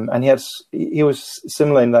 And he was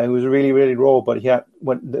similar in that he was really, really raw, but he had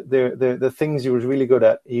the things he was really good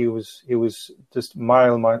at. He was just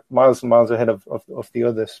miles and miles ahead of the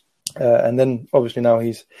others. And then obviously now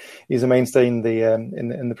he's a mainstay in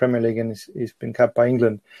the Premier League, and he's been capped by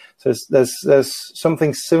England. So there's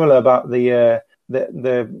something similar about the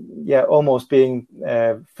almost being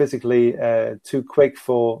physically too quick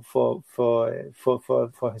for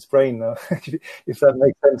his brain, if that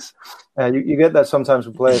makes sense. You get that sometimes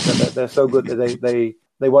with players, that they're so good that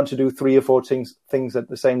they want to do 3 or 4 things at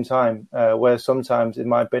the same time, where sometimes it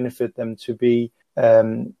might benefit them to be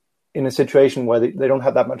in a situation where they don't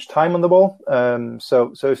have that much time on the ball.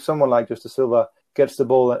 So if someone like Just Da Silva gets the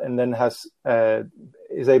ball and then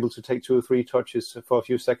is able to take 2 or 3 touches for a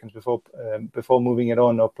few seconds before moving it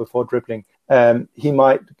on or before dribbling, he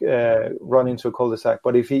might run into a cul-de-sac.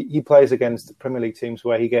 But if he plays against Premier League teams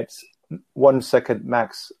where he gets 1 second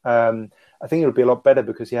max, I think it'll be a lot better,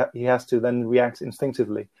 because he has to then react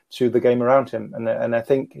instinctively to the game around him, and I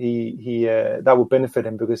think he that would benefit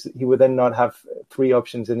him, because he would then not have 3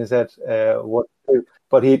 options in his head what to do.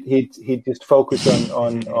 But he just focus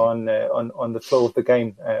on the flow of the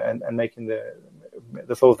game and making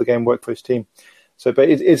the flow of the game work for his team. So, but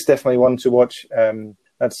it's definitely one to watch.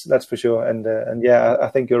 That's for sure. And yeah, I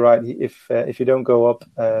think you're right. If you don't go up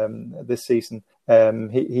this season,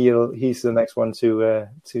 he's the next one to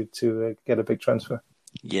get a big transfer.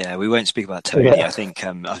 Yeah, we won't speak about Tony. Yeah. I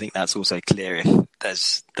think that's also clear. If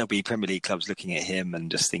there'll be Premier League clubs looking at him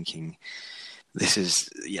and just thinking,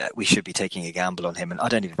 we should be taking a gamble on him. And I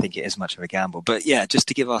don't even think it is much of a gamble. But yeah, just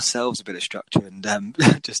to give ourselves a bit of structure and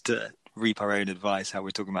just to reap our own advice, how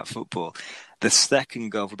we're talking about football. The second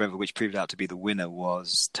goal for Brentford, which proved out to be the winner,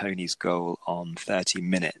 was Tony's goal on 30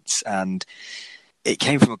 minutes. And it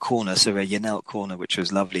came from a corner, so a Yanelt corner, which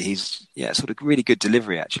was lovely. He's sort of really good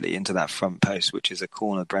delivery actually into that front post, which is a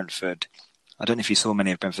corner Brentford. I don't know if you saw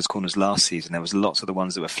many of Brentford's corners last season. There was lots of the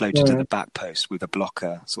ones that were floated to the back post with a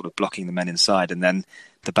blocker sort of blocking the men inside, and then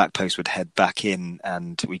the back post would head back in,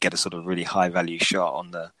 and we get a sort of really high value shot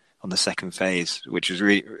on the second phase, which is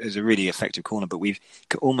a really effective corner. But we've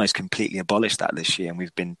almost completely abolished that this year, and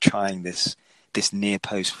we've been trying this near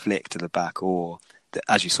post flick to the back, or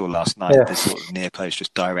as you saw last night, this sort of near post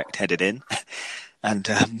just direct headed in. And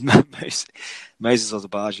Moses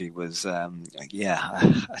Osabaji was,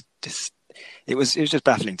 it was just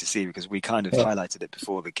baffling to see, because we kind of highlighted it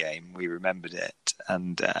before the game. We remembered it,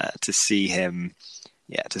 and to see him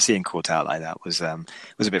caught out like that was a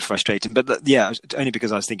bit frustrating. But only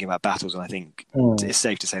because I was thinking about battles, and I think it's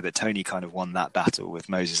safe to say that Tony kind of won that battle with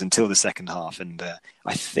Moses until the second half. And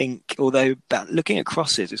I think, although looking at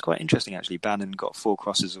crosses, it's quite interesting actually. Bannon got 4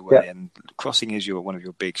 crosses away, and crossing is one of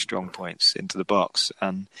your big strong points into the box.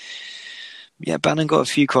 And Bannon got a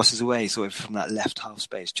few crosses away, sort of from that left half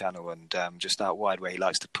space channel and just out wide where he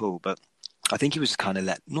likes to pull. But I think he was kind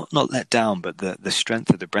of not let down, but the strength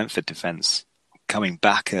of the Brentford defence coming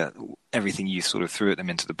back at everything you sort of threw at them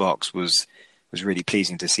into the box was really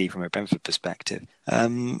pleasing to see from a Brentford perspective.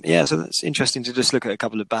 So that's interesting to just look at a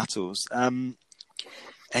couple of battles.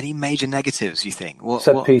 Any major negatives, you think?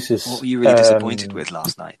 Set pieces. What were you really disappointed with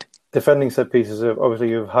last night? defending set pieces, obviously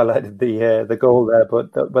you've highlighted the goal there,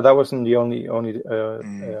 but that wasn't the only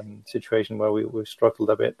situation where we struggled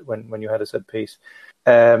a bit when you had a set piece.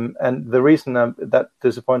 And the reason that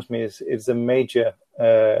disappoints me is a major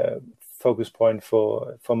focus point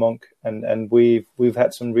for Monk, and we've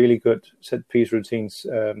had some really good set piece routines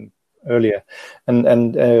earlier,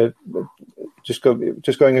 and just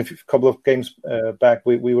going a couple of games back,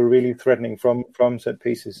 we were really threatening from set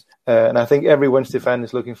pieces, and I think every Wednesday fan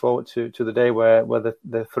is looking forward to the day where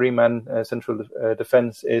the three-man central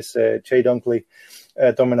defence is Jay Dunkley,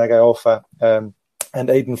 Dominic Iorfa, and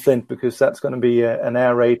Aidan Flint, because that's going to be an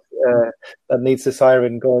air raid that needs a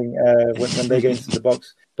siren going when they get into the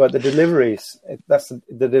box. But the deliveries,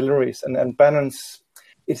 and Bannon's.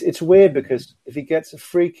 It's weird because if he gets a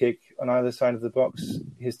free kick on either side of the box,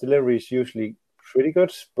 his delivery is usually pretty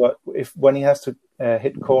good. But when he has to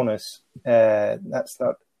hit corners, that's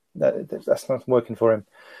not working for him.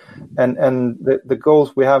 And the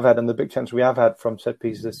goals we have had and the big chances we have had from set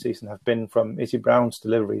pieces this season have been from Izzy Brown's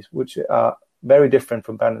deliveries, which are very different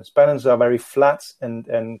from Bannon's. Bannon's are very flat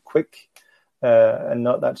and quick. And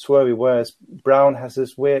not that swervy, whereas Brown has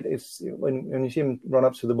this weird. It's when you see him run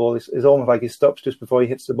up to the ball, it's almost like he stops just before he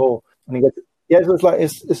hits the ball, and he gets. Yeah, it looks like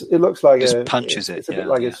just punches it. It's a bit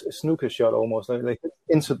like a snooker shot almost. Like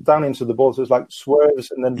down into the ball, so it's like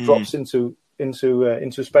swerves and then drops into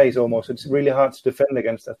space almost. It's really hard to defend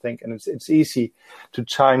against, I think, and it's easy to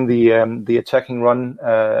time the attacking run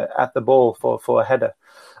at the ball for a header.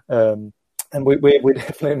 And we're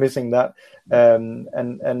definitely missing that.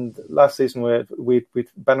 And last season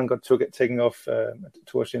Bannon got taken off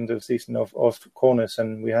towards the end of the season of corners,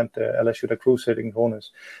 and we had LSU Cruz hitting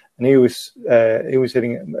corners, and he was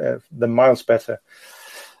hitting them miles better.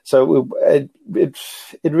 So it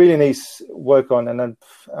really needs work on, and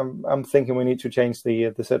I'm thinking we need to change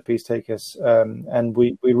the set piece takers, and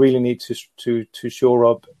we really need to shore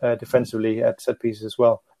up defensively at set pieces as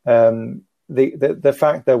well. The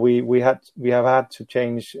fact that we have had to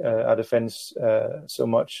change our defence so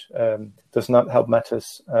much does not help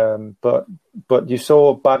matters. But you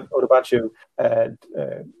saw Odubajo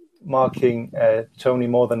marking Tony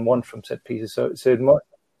more than once from set pieces. So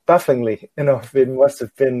bafflingly enough, it must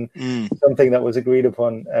have been something that was agreed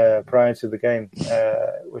upon prior to the game,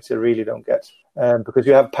 which I really don't get. Because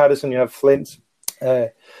you have Patterson, you have Flint.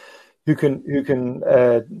 Who can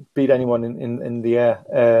beat anyone in the air,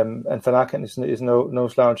 and Van Aken is no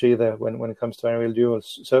slouch either when it comes to aerial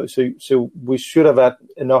duels. So we should have had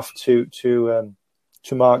enough to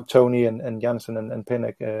mark Tony and Janssen and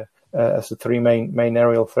Pinnock as the three main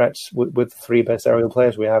aerial threats with the three best aerial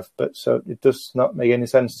players we have. But so it does not make any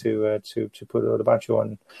sense to put Odubajo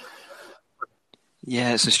on.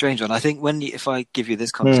 Yeah, it's a strange one. I think if I give you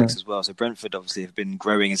this context as well, so Brentford obviously have been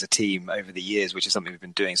growing as a team over the years, which is something we've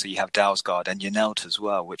been doing. So you have Dalsgaard and Janelt as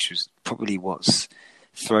well, which was probably what's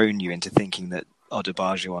thrown you into thinking that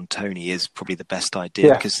Odubajo on Tony is probably the best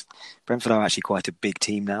idea, because Brentford are actually quite a big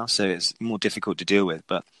team now, so it's more difficult to deal with.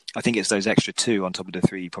 But I think it's those extra two on top of the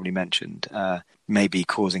three you probably mentioned, maybe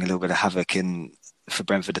causing a little bit of havoc for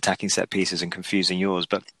Brentford attacking set pieces and confusing yours.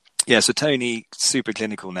 But yeah, so Tony, super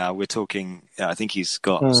clinical now. We're talking, I think he's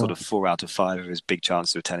got sort of 4 out of 5 of his big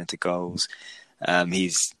chances to turn into goals.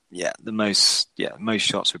 He's the most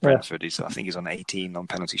shots for Brentford. I think he's on 18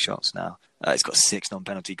 non-penalty shots now. He's got 6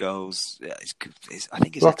 non-penalty goals. Yeah, I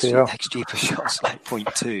think his XG per shot's like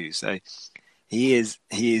 0.2. So he is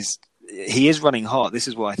running hot. This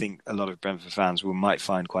is what I think a lot of Brentford fans might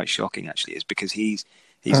find quite shocking, actually, is because he's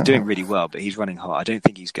doing really well, but he's running hot. I don't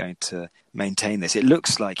think he's going to maintain this. It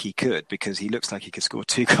looks like he could, because he looks like he could score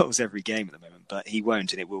 2 goals every game at the moment, but he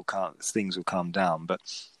won't, and things will calm down. But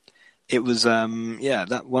it was,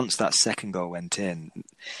 that once that second goal went in,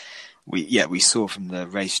 we saw from the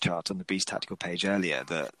race chart on the Beast Tactical page earlier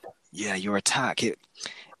that, your attack,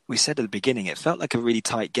 we said at the beginning, it felt like a really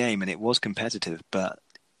tight game, and it was competitive, but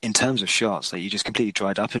in terms of shots, you just completely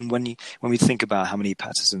dried up. And when we think about how many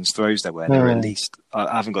Patterson's throws there were at least,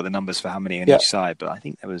 I haven't got the numbers for how many on each side, but I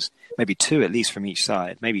think there was maybe 2 at least from each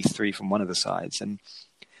side, maybe 3 from one of the sides. And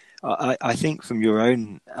I think from your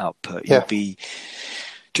own output, you'd be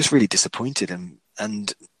just really disappointed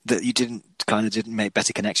and that you didn't make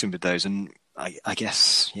better connection with those. And I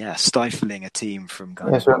guess, stifling a team from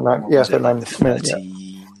kind of the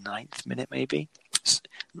 39th minute maybe.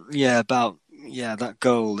 That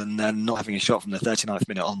goal, and then not having a shot from the 39th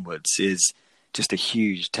minute onwards is just a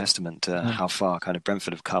huge testament to how far kind of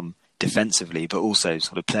Brentford have come defensively, but also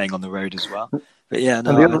sort of playing on the road as well. But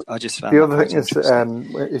I just found the other thing is,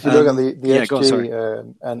 if you look at the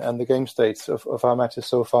XG and the game states of our matches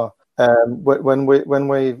so far, We've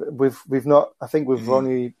not. I think we've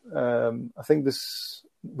only. I think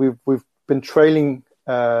we've been trailing.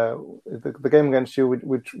 The game against you,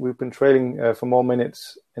 we've been trailing for more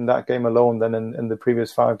minutes in that game alone than in the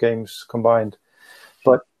previous 5 games combined.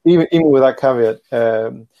 But even with that caveat,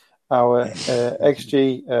 our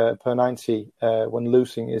XG per 90 when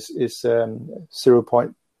losing is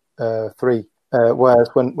 0.3. Whereas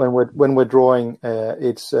when we're drawing,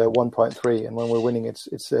 it's 1.3, and when we're winning, it's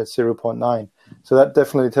 0.9. So that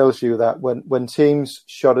definitely tells you that when teams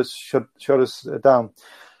shut us down,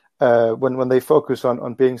 when they focus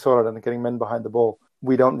on being solid and getting men behind the ball,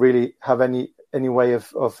 we don't really have any way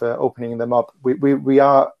of opening them up. We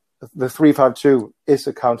are the 3-5-2 is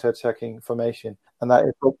a counter-attacking formation, and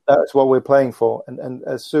that's what we're playing for. And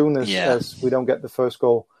as soon as we don't get the first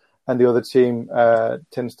goal, and the other team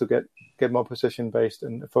tends to get more possession-based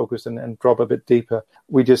and focused and drop a bit deeper,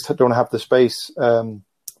 we just don't have the space to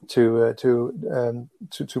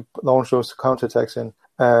launch those counterattacks in.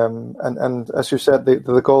 And as you said,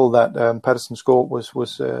 the goal that Patterson scored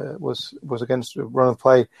was against a run of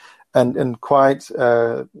play, and quite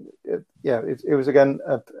it was again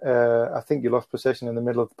I think you lost possession in the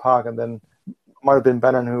middle of the park, and then might have been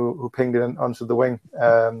Bannon who pinged it onto the wing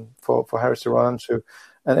for Harris to run onto,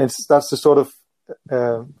 and that's the sort of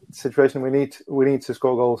situation we need to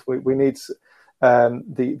score goals. We need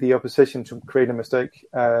the opposition to create a mistake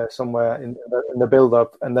somewhere in the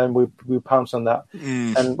build-up, and then we pounce on that.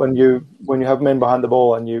 And when you have men behind the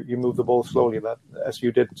ball and you move the ball slowly, that as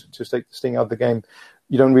you did to take the sting out of the game,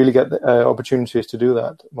 you don't really get opportunities to do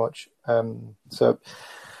that much. So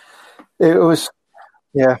it was,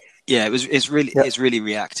 yeah. Yeah, it's really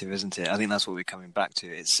reactive, isn't it? I think that's what we're coming back to.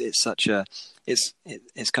 It's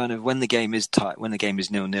kind of when the game is tight, when the game is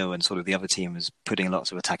 0-0, and sort of the other team is putting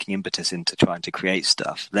lots of attacking impetus into trying to create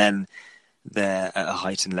stuff, then they're at a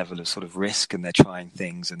heightened level of sort of risk, and they're trying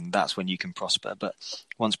things, and that's when you can prosper. But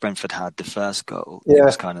once Brentford had the first goal, it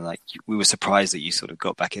was kind of like we were surprised that you sort of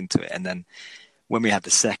got back into it, and then when we had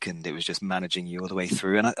the second, it was just managing you all the way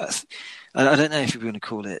through. And I don't know if you're going to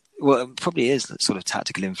call it, well, it probably is that sort of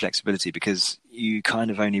tactical inflexibility, because you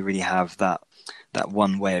kind of only really have that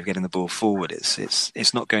one way of getting the ball forward.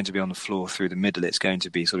 It's not going to be on the floor through the middle. It's going to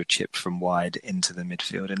be sort of chipped from wide into the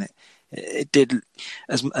midfield. And it did,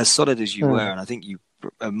 as solid as you were, and I think you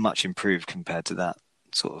are much improved compared to that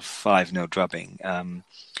sort of 5-0 drubbing. There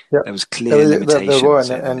was clear limitations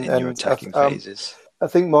in your attacking phases. I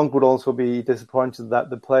think Monk would also be disappointed that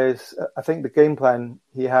the players. I think the game plan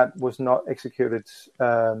he had was not executed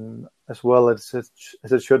as well as it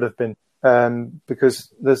should have been.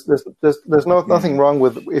 Because there's nothing wrong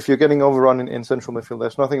with, if you're getting overrun in central midfield.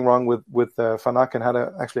 There's nothing wrong with Van Aken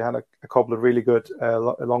actually had a couple of really good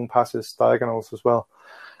long passes, diagonals as well.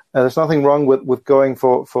 There's nothing wrong with going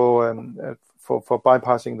for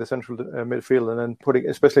bypassing the central midfield and then putting,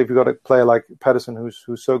 especially if you've got a player like Patterson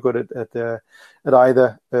who's so good at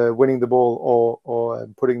either winning the ball or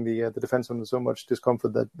putting the defense under so much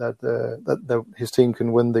discomfort that his team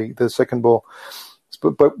can win the second ball.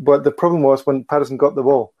 But the problem was when Patterson got the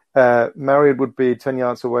ball, Marriott would be 10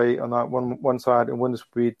 yards away on that one side, and Winders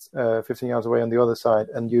would be 15 yards away on the other side,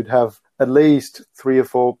 and you'd have at least 3 or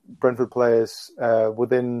 4 Brentford players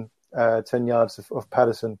within 10 yards of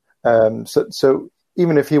Patterson. So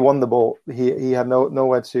even if he won the ball, he had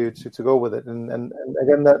nowhere to go with it, and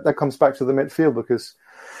again that comes back to the midfield, because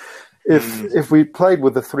if we played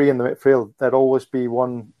with the 3 in the midfield, there'd always be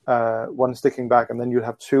one sticking back, and then you'd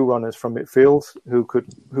have 2 runners from midfield who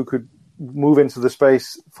could move into the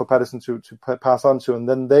space for Patterson to pass on to, and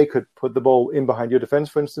then they could put the ball in behind your defence,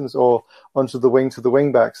 for instance, or onto the wing to the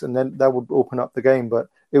wing backs, and then that would open up the game. But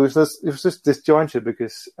it was just disjointed,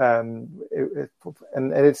 because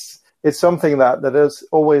it's something that is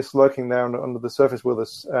always lurking there under the surface with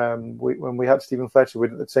us. When we had Stephen Fletcher, we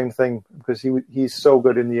did the same thing, because he's so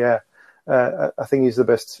good in the air. I think he's the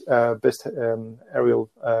best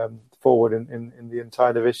aerial forward in the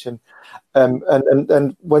entire division. And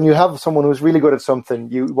when you have someone who's really good at something,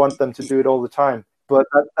 you want them to do it all the time. But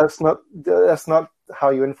that's not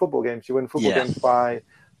how you win football games. You win football games by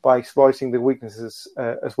exploiting the weaknesses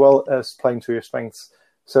as well as playing to your strengths.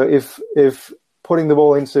 So if putting the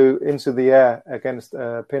ball into the air against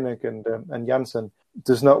Pinnock and Janssen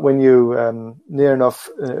does not win you near enough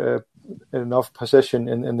possession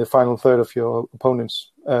in the final third of your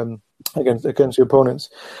opponents against your opponents,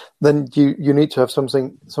 then you need to have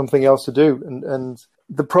something else to do. And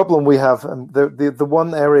the problem we have, and the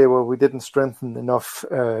one area where we didn't strengthen enough,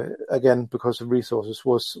 again because of resources,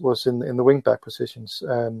 was in the wing back positions.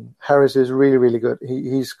 Harris is really, really good.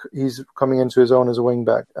 He's coming into his own as a wing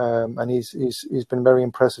back, and he's been very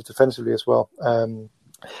impressive defensively as well.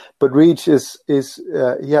 But Reach he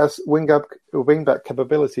has wing back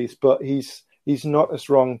capabilities, but he's not a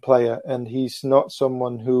strong player, and he's not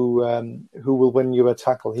someone who will win you a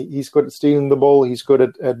tackle. He's good at stealing the ball. He's good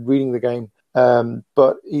at reading the game.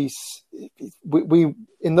 But we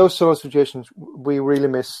in those sort of situations we really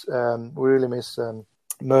miss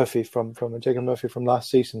Murphy from Jacob Murphy from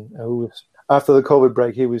last season, who was, after the COVID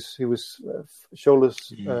break, he was shoulders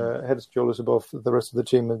head and shoulders above the rest of the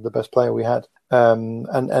team, and the best player we had. And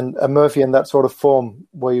Murphy in that sort of form,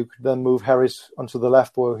 where you could then move Harris onto the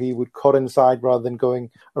left, where he would cut inside rather than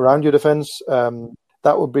going around your defence. That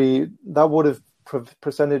would have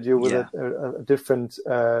presented you with a different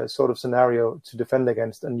sort of scenario to defend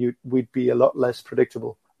against, and we'd be a lot less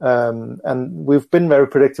predictable. And we've been very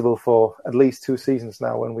predictable for at least 2 seasons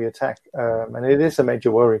now when we attack, and it is a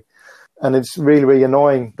major worry. And it's really, really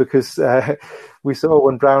annoying because we saw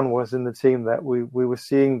when Brown was in the team that we were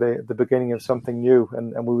seeing the beginning of something new,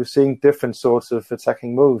 and we were seeing different sorts of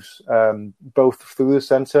attacking moves, both through the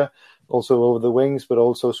centre, also over the wings, but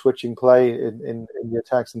also switching play in the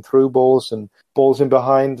attacks and through balls and balls in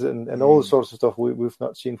behind and all the sorts of stuff we've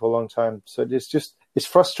not seen for a long time. So it's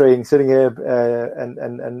frustrating sitting here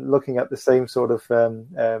and looking at the same sort of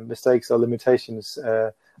mistakes or limitations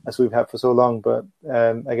as we've had for so long. But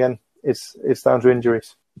again, it's down to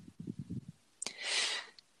injuries.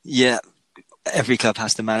 Yeah, every club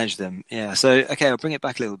has to manage them. Yeah. So, okay, I'll bring it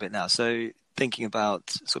back a little bit now. So thinking about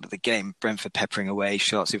sort of the game, Brentford peppering away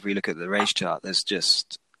shots. If we look at the race chart, there's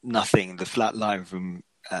just nothing. The flat line from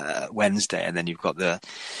Wednesday, and then you've got the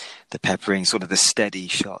peppering, sort of the steady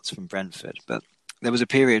shots from Brentford. But there was a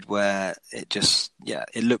period where it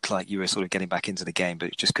looked like you were sort of getting back into the game, but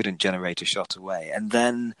it just couldn't generate a shot away. And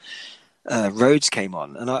then Rhodes came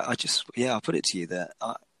on, and I'll put it to you that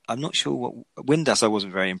I'm not sure what Windass I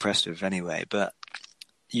wasn't very impressed with anyway, but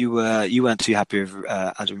you weren't too happy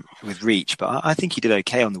with Reach, but I think he did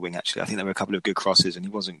okay on the wing. Actually, I think there were a couple of good crosses, and he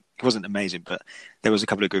wasn't amazing, but there was a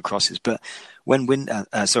couple of good crosses. But when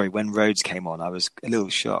Rhodes came on, I was a little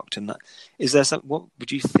shocked. And is there what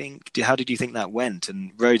would you think? How did you think that went?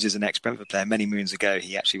 And Rhodes is an ex-Brentford player. Many moons ago,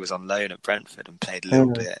 he actually was on loan at Brentford and played a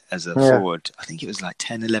little bit as a forward. I think it was like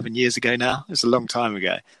 10, 11 years ago now. It's a long time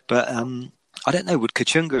ago, but I don't know. Would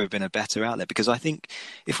Kachunga have been a better outlet? Because I think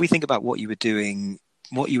if we think about what you were doing,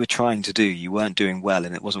 what you were trying to do, you weren't doing well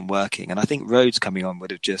and it wasn't working. And I think Rhodes coming on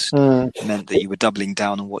would have just meant that you were doubling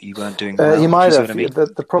down on what you weren't doing well. He might have. I mean?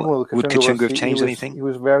 The problem with Kachunga would Kachunga have changed anything? He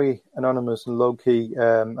was very anonymous and low-key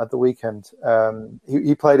at the weekend.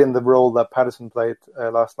 He played in the role that Patterson played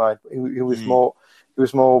last night. He was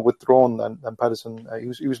more withdrawn than Patterson.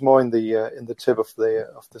 He was more in the tip of the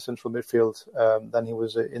central midfield than he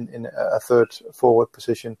was in a third forward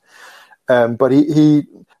position. But he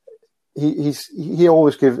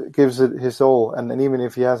always gives it his all, and even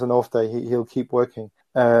if he has an off day, he'll keep working.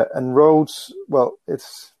 And Rhodes, well,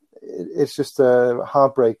 it's just a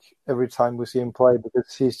heartbreak every time we see him play,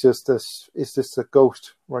 because he's just a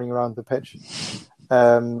ghost running around the pitch.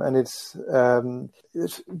 And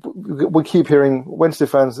we keep hearing Wednesday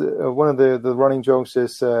fans. One of the running jokes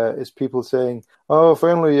is people saying, "Oh, if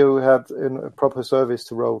only you had a proper service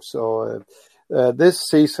to Rhodes," or this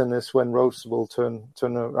season is when Rhodes will turn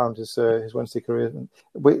around his Wednesday career.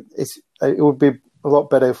 It would be a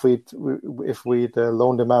lot better if we'd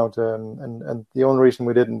loaned him out, and the only reason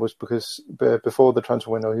we didn't was because before the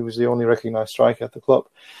transfer window he was the only recognised striker at the club.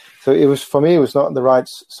 So it was not the right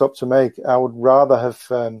stop to make. I would rather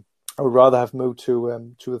have moved to a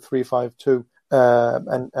 3-5-2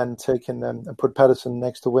 and taken and put Patterson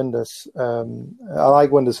next to Windass. I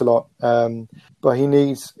like Windass a lot, but he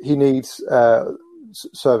needs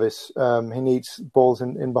service. He needs balls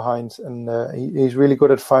in behind, and he's really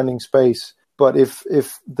good at finding space. But if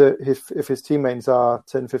his teammates are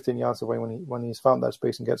 10, 15 yards away when he's found that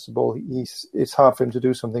space and gets the ball, it's hard for him to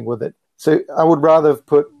do something with it. So I would rather have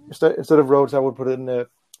put, instead of Rhodes, I would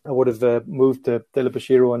have moved Dele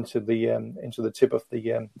Bashiru into the tip of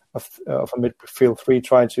a midfield three,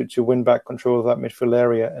 trying to win back control of that midfield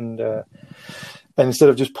area, and instead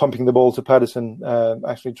of just pumping the ball to Patterson,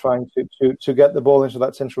 actually trying to get the ball into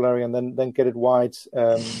that central area and then get it wide,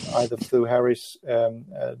 either through Harris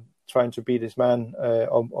trying to beat his man,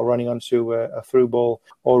 or running onto a through ball,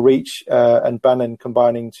 or Reach and Bannon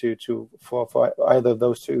combining for either of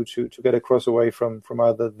those two to get a cross away from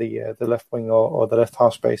either the left wing or the left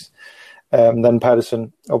half space. Then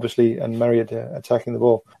Patterson, obviously, and Marriott attacking the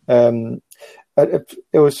ball.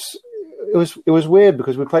 It was weird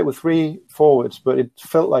because we played with 3 forwards, but it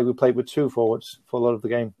felt like we played with 2 forwards for a lot of the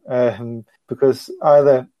game. Because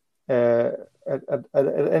either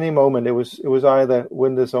at any moment it was either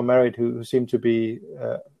Winders or Marriott who seemed to be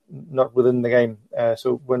not within the game.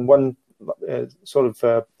 So when one sort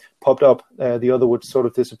of popped up, the other would sort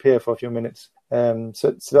of disappear for a few minutes.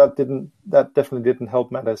 So that definitely didn't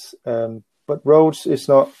help matters. But Rhodes is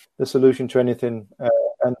not the solution to anything,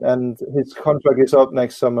 and his contract is up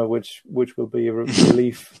next summer, which will be a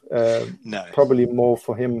relief. No. Probably more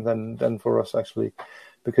for him than for us, actually,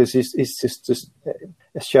 because he's just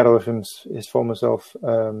a shadow of his former self.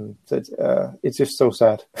 It's just so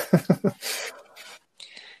sad.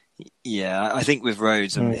 Yeah, I think with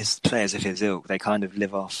Rhodes and his players of his ilk, they kind of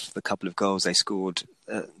live off the couple of goals they scored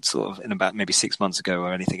sort of in about maybe 6 months ago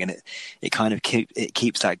or anything, and it kind of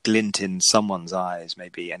keeps that glint in someone's eyes,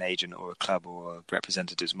 maybe an agent or a club or a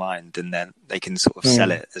representative's mind, and then they can sort of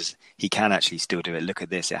sell it as he can actually still do it. Look at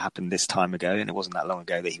this, it happened this time ago, and it wasn't that long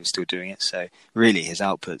ago that he was still doing it. So really, his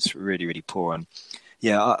output's really, really poor. And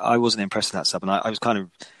yeah, I wasn't impressed with that sub, and I was kind of.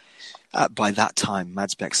 By that time,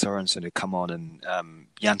 Mads Bech Sørensen had come on and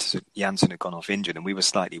Janssen had gone off injured, and we were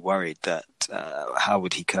slightly worried that how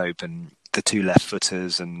would he cope, and the 2 left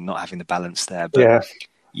footers and not having the balance there. But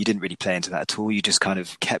you didn't really play into that at all. You just kind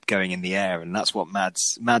of kept going in the air, and that's what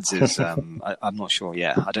Mads is. I'm not sure.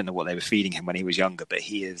 Yeah, I don't know what they were feeding him when he was younger, but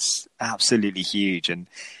he is absolutely huge, and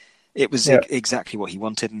it was exactly what he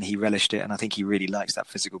wanted, and he relished it. And I think he really likes that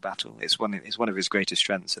physical battle. It's one of his greatest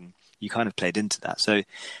strengths, and you kind of played into that. So.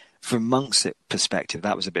 From Monk's perspective,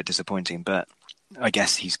 that was a bit disappointing, but I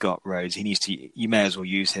guess he's got Rhodes. You may as well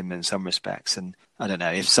use him in some respects. And I don't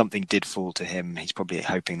know, if something did fall to him, he's probably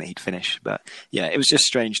hoping that he'd finish. But yeah, it was just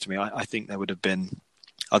strange to me. I think there would have been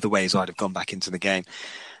other ways I'd have gone back into the game.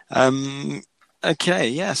 Okay,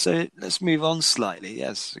 yeah, so let's move on slightly.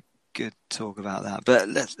 Yeah, it's a good talk about that. But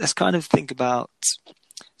let's kind of think about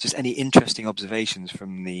just any interesting observations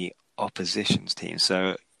from the opposition's team.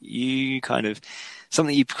 So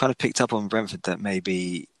something you kind of picked up on Brentford that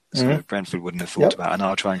maybe sort of Brentford wouldn't have thought about, and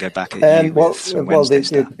I'll try and go back at you with some Wednesday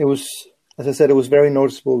stuff. It was, as I said, it was very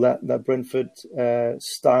noticeable that Brentford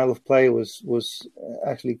style of play was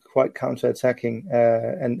actually quite counter-attacking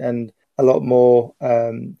and a lot more. I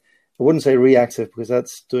wouldn't say reactive because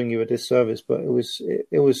that's doing you a disservice, but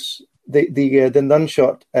it was. The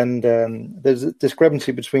non-shot and there's a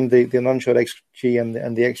discrepancy between the non-shot XG and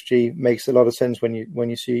the XG makes a lot of sense when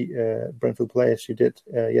you see Brentford play as you did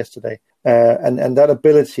yesterday, and that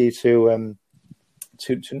ability to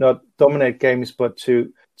not dominate games but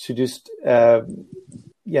to just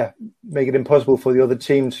make it impossible for the other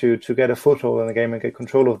team to get a foothold in the game and get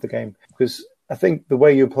control of the game, because I think the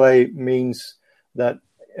way you play means that.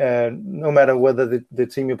 No matter whether the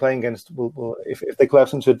team you're playing against will if they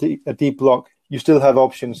collapse into a deep block, you still have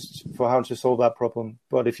options for how to solve that problem.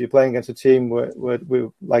 But if you're playing against a team where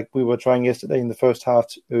we were trying yesterday in the first half,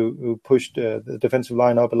 who pushed the defensive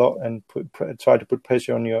line up a lot and tried to put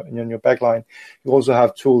pressure on your back line, you also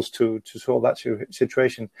have tools to solve that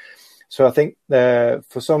situation. So I think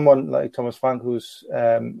for someone like Thomas Frank, who's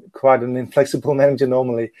quite an inflexible manager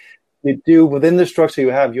normally, you do within the structure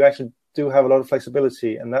you have, you actually do have a lot of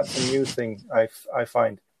flexibility, and that's a new thing I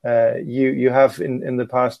find. You have in the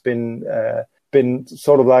past been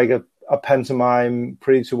sort of like a pantomime,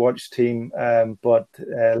 pretty to watch team, but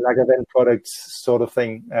like an end products sort of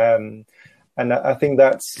thing. And I think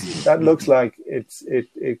that looks like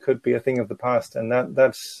it could be a thing of the past, and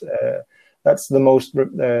that's the most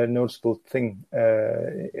noticeable thing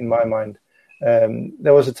in my mind.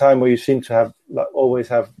 There was a time where you seem to always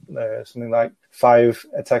have something like 5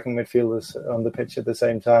 attacking midfielders on the pitch at the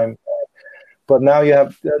same time, but now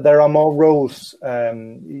there are more roles.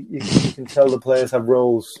 You can tell the players have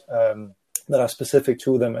roles that are specific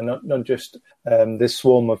to them, and not just this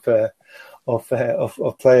swarm of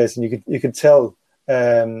players. And you can tell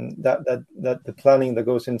that the planning that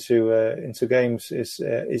goes into games is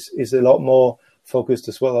a lot more focused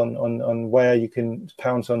as well on where you can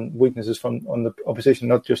pounce on weaknesses on the opposition,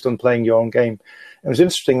 not just on playing your own game. It was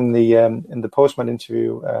interesting in the post-match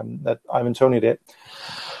interview that Ivan Toney did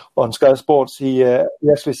on Sky Sports. He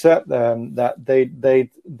actually said that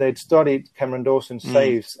they'd studied Cameron Dawson's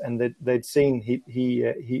saves, and they'd seen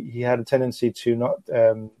he had a tendency to not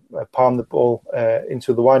palm the ball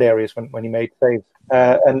into the wide areas when he made saves.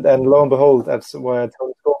 And lo and behold, that's where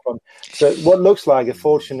Tony scored from. So what looks like a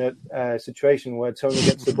fortunate situation where Tony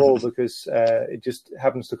gets the ball because it just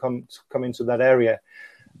happens to come into that area,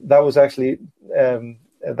 that was actually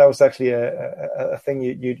that was actually a thing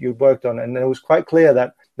you worked on, and it was quite clear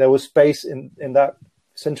that there was space in that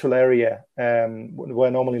central area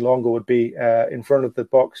where normally Longo would be in front of the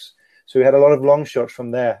box. So we had a lot of long shots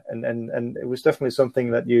from there, and it was definitely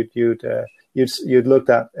something that you'd looked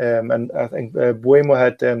at. And I think Buemo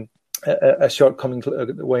had a shot coming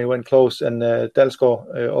when he went close, and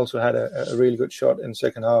Dalsgaard also had a really good shot in the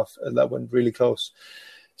second half, and that went really close.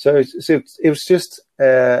 So it was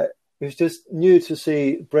just new to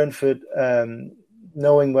see Brentford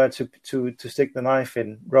knowing where to stick the knife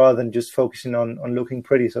in, rather than just focusing on looking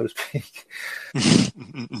pretty, so to speak.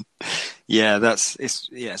 Yeah,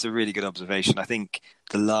 it's a really good observation. I think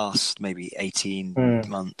the last maybe 18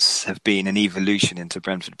 months have been an evolution into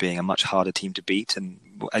Brentford being a much harder team to beat. And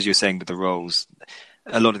as you're saying with the roles,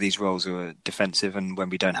 a lot of these roles are defensive, and when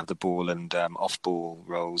we don't have the ball, and off-ball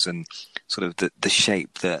roles, and sort of the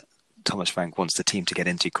shape that Thomas Frank wants the team to get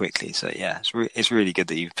into quickly. So yeah, it's really good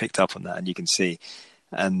that you've picked up on that, and you can see,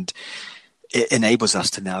 and it enables us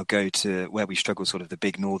to now go to where we struggle, sort of the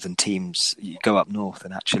big northern teams. You go up north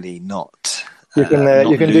and actually not. You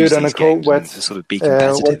can do it on a cold, wet, sort of be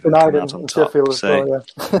competitive and come out on top. Sheffield, so,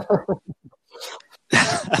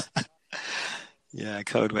 yeah,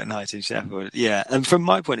 cold, wet night in Sheffield. Yeah, and from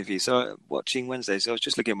my point of view, so watching Wednesday, so I was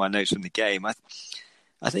just looking at my notes from the game.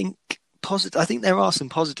 I think there are some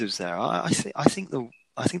positives there. I think the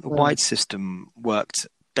wide system worked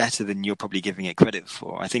better than you're probably giving it credit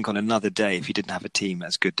for. I think on another day, if you didn't have a team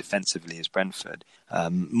as good defensively as Brentford,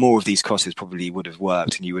 more of these crosses probably would have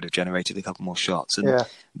worked, and you would have generated a couple more shots. And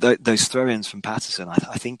those throw-ins from Patterson,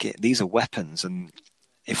 I think these are weapons. And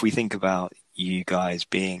if we think about you guys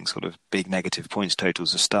being sort of big negative points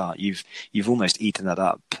totals to start, you've almost eaten that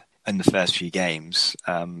up in the first few games.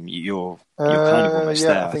 You're kind of almost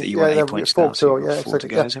there. I think you want 8 points now, so four to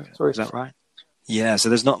go. Is that right? Yeah, so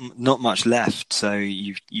there's not much left. So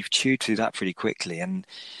you've chewed through that pretty quickly, and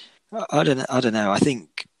I don't know. I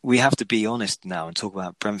think we have to be honest now and talk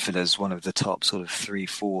about Brentford as one of the top sort of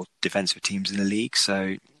 3-4 defensive teams in the league.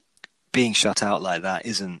 So being shut out like that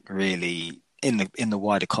isn't really in the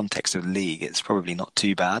wider context of the league. It's probably not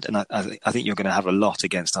too bad, and I think you're going to have a lot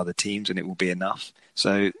against other teams, and it will be enough.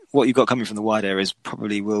 So what you've got coming from the wide areas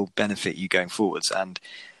probably will benefit you going forwards, and.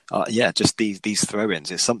 Just these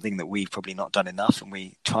throw-ins is something that we've probably not done enough, and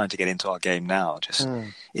we trying to get into our game now.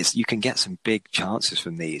 You can get some big chances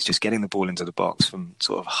from these, just getting the ball into the box from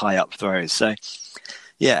sort of high up throws. So,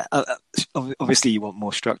 yeah, obviously you want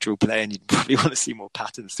more structural play, and you probably want to see more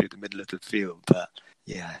patterns through the middle of the field. But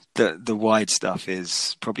yeah, the wide stuff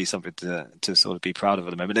is probably something to sort of be proud of at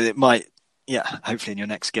the moment. And it might, hopefully in your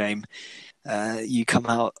next game, you come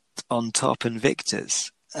out on top and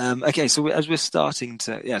victors. Okay, so as we're starting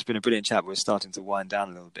to, it's been a brilliant chat. We're starting to wind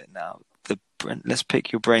down a little bit now. Let's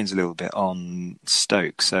pick your brains a little bit on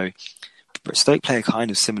Stoke. So Stoke play a kind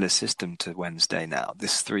of similar system to Wednesday now.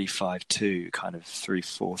 This 3-5-2 kind of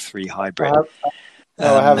 3-4-3 hybrid.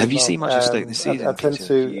 Have you seen much of Stoke this season? I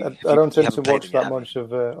don't tend to watch that much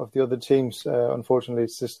of the other teams. Unfortunately,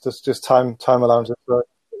 it's just time allowances.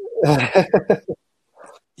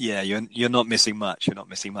 Yeah, you're not missing much. You're not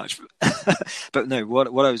missing much. But no,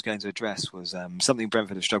 what I was going to address was something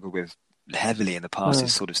Brentford have struggled with heavily in the past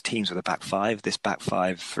is sort of teams with a back five, this back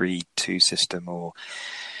 5-3-2 system, or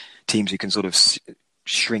teams who can sort of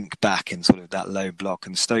shrink back in sort of that low block.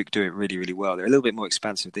 And Stoke do it really, really well. They're a little bit more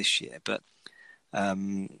expansive this year, but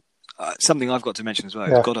something I've got to mention as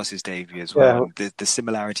well is Godos's debut as well. Yeah. The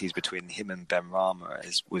similarities between him and Ben Rama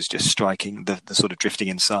was just striking, the sort of drifting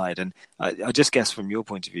inside. And I just guess from your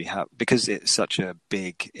point of view, because it's such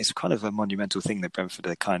it's kind of a monumental thing that Brentford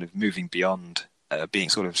are kind of moving beyond being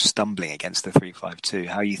sort of stumbling against the 3-5-2.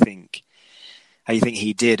 How you think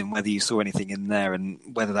he did, and whether you saw anything in there, and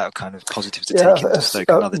whether that were kind of positive to take into Stoke,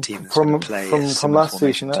 another team that's going to play from last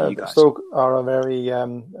season. Stoke are a very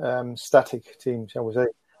static team, shall we say.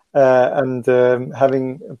 And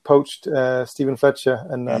having poached Stephen Fletcher,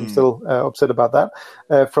 and I'm still upset about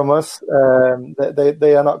that, from us,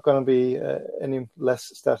 they are not going to be any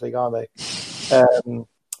less static, are they?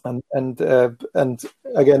 And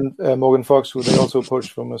again, Morgan Fox, who they also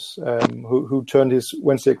poached from us, who turned his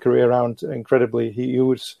Wednesday career around incredibly. He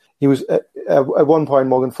was at one point.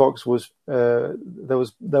 Morgan Fox was there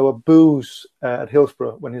were boos at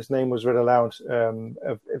Hillsborough when his name was read aloud, when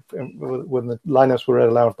the lineups were read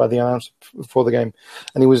aloud by the announcer before the game,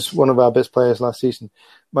 and he was one of our best players last season.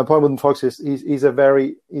 My point with Fox is he's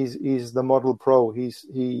the model pro. He's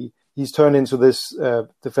turned into this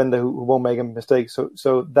defender who won't make a mistake. So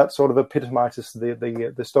that sort of epitomizes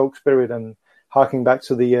the Stoke spirit and harking back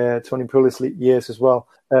to the Tony Pulis years as well.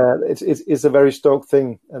 It's a very Stoke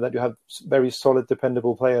thing that you have very solid,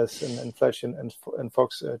 dependable players, and Fletch and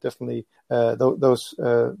Fox definitely those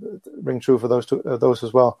ring true for those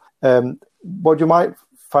as well. What you might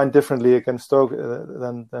find differently against Stoke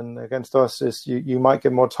than against us is you might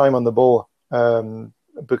get more time on the ball.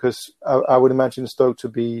 Because I would imagine Stoke to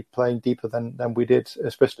be playing deeper than we did,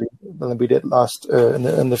 especially than we did last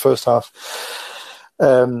in the first half.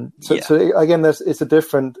 So again, it's a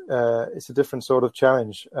different sort of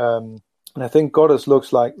challenge, and I think Goddard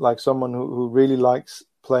looks like someone who really likes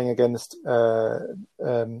playing against a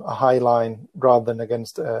high line rather than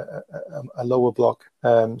against a lower block.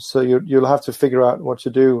 So you'll have to figure out what to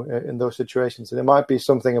do in those situations. And it might be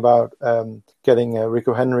something about getting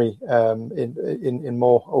Rico Henry in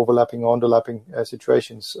more overlapping or underlapping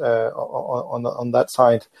situations on that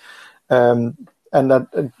side. And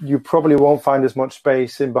that you probably won't find as much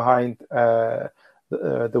space in behind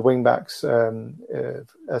the wing backs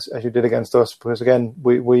as you did against us, because again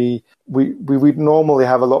we normally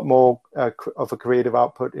have a lot more of a creative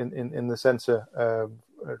output in the centre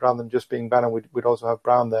rather than just being Bannon. We'd also have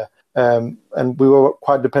Brown there, and we were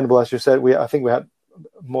quite dependable, as you said. I think we had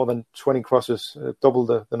more than 20 crosses, double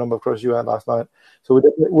the number of crosses you had last night. So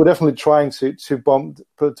we're definitely trying to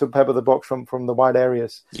pepper the box from the wide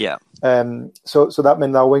areas. Yeah. So that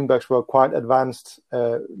meant our wing backs were quite advanced,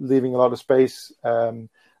 leaving a lot of space.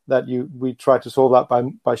 We tried to solve that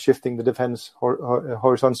by shifting the defence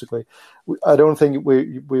horizontally. I don't think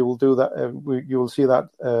we will do that. You will see that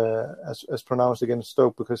as pronounced against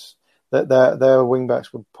Stoke, because their wing backs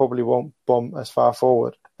probably won't bomb as far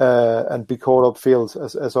forward and be caught upfield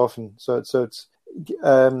as often. So it's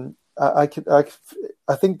I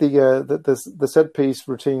think the set piece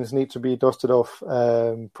routines need to be dusted off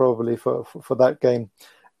probably for that game.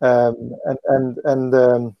 And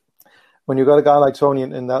when you've got a guy like Tony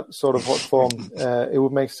in that sort of hot form, it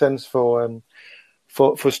would make sense for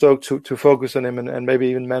Stoke to focus on him and maybe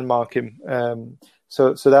even man mark him.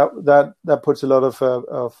 So that puts a lot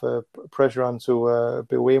of pressure onto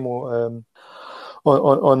Mbeumo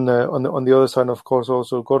on the other side, of course,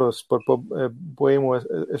 also Goddard. But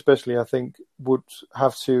Mbeumo especially, I think, would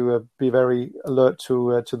have to be very alert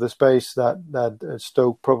to the space that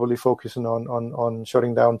Stoke probably focusing on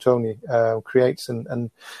shutting down Tony creates, and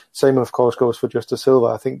same of course goes for Justice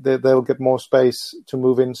Silva. I think they'll get more space to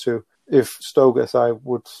move into if Stoke, as I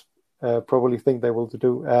would probably think they will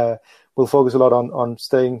will focus a lot on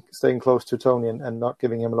staying close to Tony and not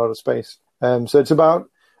giving him a lot of space. So it's about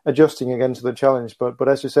adjusting again to the challenge. But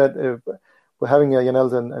as you said, we're having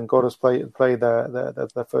Janelda and Goddard play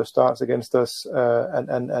their first starts against us,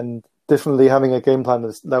 and definitely having a game plan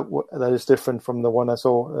that is different from the one I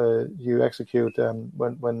saw you execute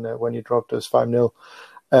when you dropped us 5-0.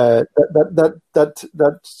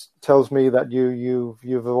 That tells me that you've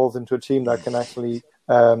evolved into a team that can actually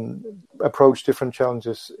approach different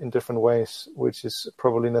challenges in different ways, which is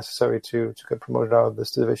probably necessary to get promoted out of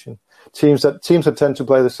this division. Teams that tend to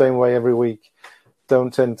play the same way every week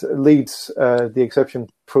don't tend to, Leeds the exception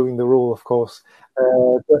proving the rule, of course,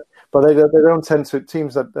 but they don't tend to,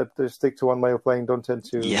 teams that stick to one way of playing don't tend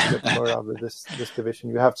to get promoted out of this division.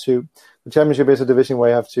 You have to, the Championship is a division where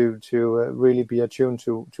you have to really be attuned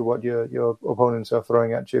to what your opponents are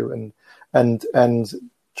throwing at you and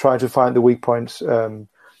try to find the weak points from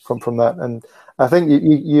that. And I think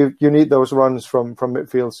you need those runs from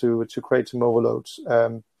midfield to create some overloads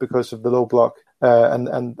because of the low block and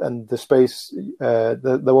the space. There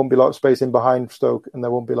won't be a lot of space in behind Stoke, and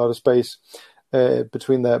there won't be a lot of space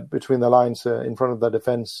between the lines in front of the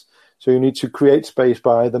defence. So you need to create space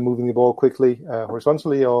by either moving the ball quickly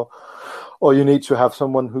horizontally, or you need to have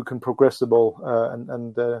someone who can progress the ball.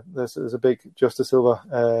 And there's a big Justice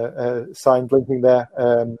Silva sign blinking there.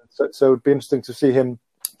 So it'd be interesting to see him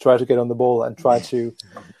try to get on the ball and try to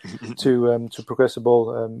progress the ball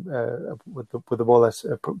with the ball as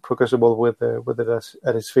progressible with it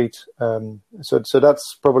at his feet. So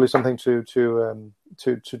that's probably something to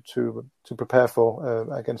prepare for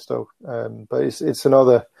against Stoke. But it's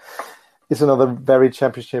another very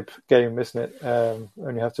Championship game, isn't it?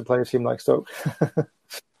 When you have to play a team like Stoke.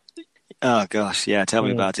 Oh gosh, yeah, tell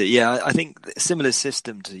me about it. Yeah, I think similar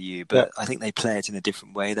system to you, but I think they play it in a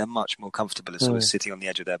different way. They're much more comfortable as sort of sitting on the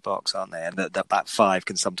edge of their box, aren't they? And that back five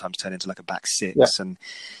can sometimes turn into like a back six, and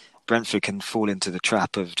Brentford can fall into the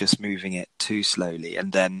trap of just moving it too slowly.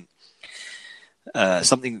 And then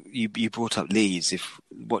something you brought up, Leeds. If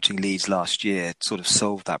watching Leeds last year sort of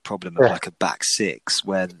solved that problem of like a back six,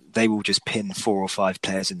 where they will just pin 4 or 5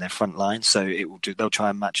 players in their front line, so they'll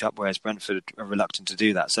try and match up, whereas Brentford are reluctant to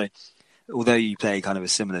do that. So although you play kind of a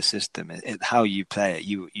similar system, how you play it,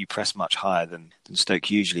 you press much higher than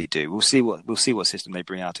Stoke usually do. We'll see what system they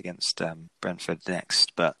bring out against Brentford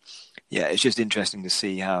next, but yeah, it's just interesting to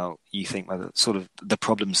see how you think whether sort of the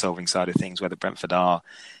problem-solving side of things, whether Brentford are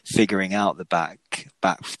figuring out the back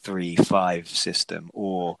 3-5 system,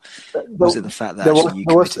 or was it the fact that you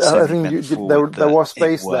committed so many men forward there was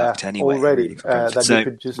space there anyway, already really that you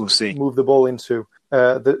could just move the ball into.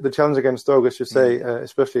 The challenge against Stoke, I should say,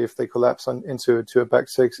 especially if they collapse into a back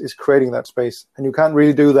six, is creating that space, and you can't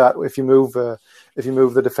really do that if you move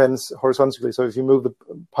the defence horizontally. So if you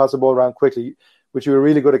pass the ball around quickly, which we were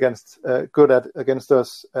really good at against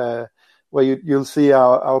us, where you'll see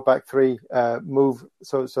our back three move.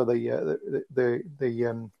 So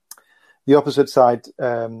the opposite side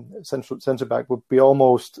centre back would be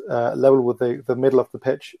almost level with the middle of the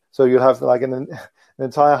pitch. So you'll have like an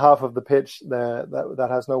entire half of the pitch that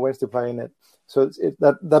has no Wednesday play in it. So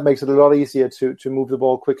that makes it a lot easier to move the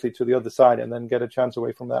ball quickly to the other side and then get a chance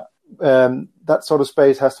away from that. That sort of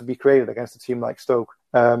space has to be created against a team like Stoke.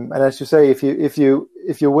 And as you say, if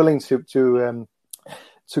you're willing to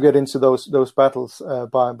get into those battles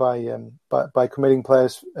by committing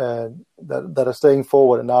players that are staying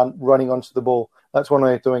forward and aren't running onto the ball, that's one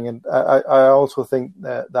way of doing it. I also think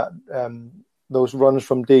that those runs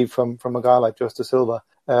from deep from a guy like Justice Silva,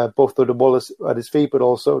 both with the ball at his feet, but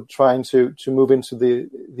also trying to move into the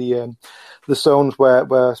zones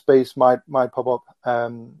where space might pop up. I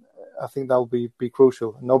think that will be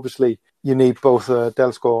crucial. And obviously, you need both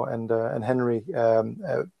Delsgaard and Henry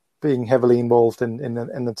being heavily involved in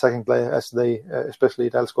the second play, as they, especially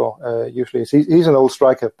Delsgaard, usually is. He's an old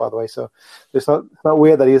striker, by the way, so it's not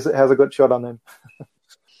weird that he has a good shot on him.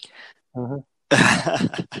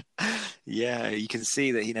 Yeah, you can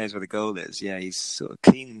see that he knows where the goal is. Yeah, he's sort of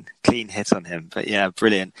clean hit on him. But yeah,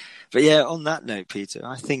 brilliant. But yeah, on that note, Peter,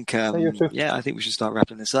 I think I think we should start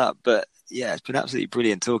wrapping this up. But yeah, it's been absolutely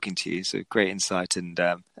brilliant talking to you. So great insight, and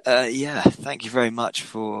thank you very much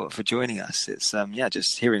for joining us. It's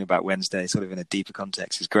just hearing about Wednesday sort of in a deeper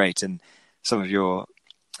context is great, and some of your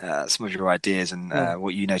ideas and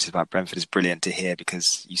what you noticed about Brentford is brilliant to hear,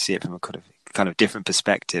 because you see it from a kind of different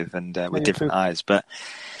perspective and with different eyes. But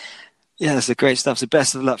yeah, that's great stuff. So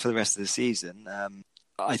best of luck for the rest of the season.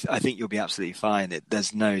 I think you'll be absolutely fine.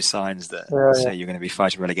 There's no signs that say you're going to be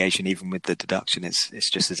fighting relegation, even with the deduction.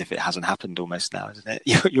 It's just as if it hasn't happened almost now, isn't it?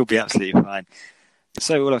 You'll be absolutely fine.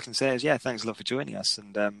 So all I can say is, thanks a lot for joining us,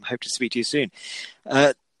 and hope to speak to you soon.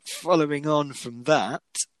 Following on from that,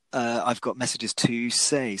 I've got messages to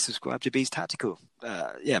say. Subscribe to Bees Tactical.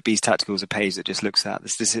 Bees Tactical is a page that just looks at the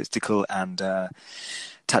statistical and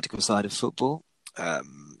tactical side of football.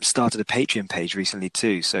 Started a Patreon page recently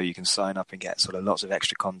too, so you can sign up and get sort of lots of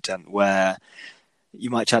extra content where you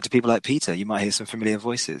might chat to people like Peter. You might hear some familiar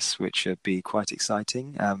voices, which would be quite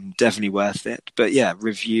exciting. Definitely worth it. But yeah,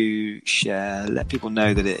 review, share, let people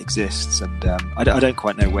know that it exists. And I don't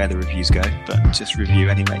quite know where the reviews go, but just review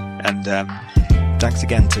anyway. And thanks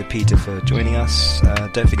again to Peter for joining us.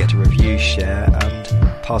 Don't forget to review, share, and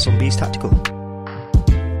pass on Bees Tactical.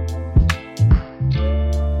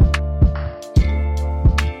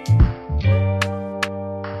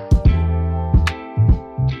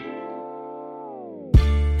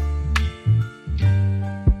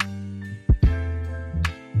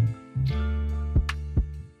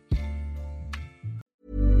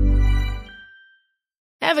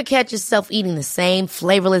 Ever catch yourself eating the same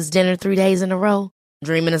flavorless dinner 3 days in a row?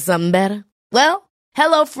 Dreaming of something better? Well,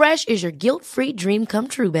 HelloFresh is your guilt-free dream come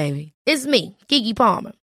true, baby. It's me, Keke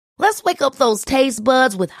Palmer. Let's wake up those taste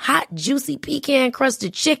buds with hot, juicy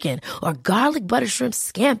pecan-crusted chicken or garlic butter shrimp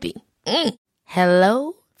scampi.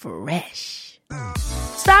 Hello Fresh.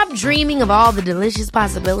 Stop dreaming of all the delicious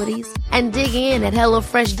possibilities and dig in at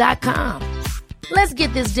HelloFresh.com. Let's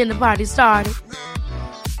get this dinner party started.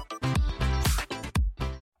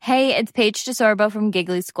 Hey, it's Paige DeSorbo from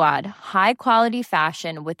Giggly Squad. High quality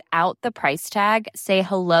fashion without the price tag. Say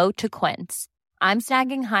hello to Quince. I'm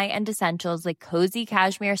snagging high-end essentials like cozy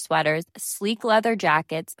cashmere sweaters, sleek leather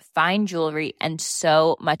jackets, fine jewelry, and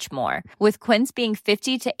so much more. With Quince being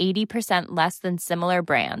 50 to 80% less than similar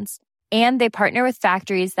brands. And they partner with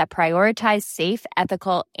factories that prioritize safe,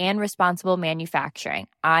 ethical, and responsible manufacturing.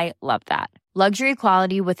 I love that. Luxury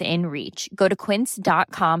quality within reach. Go to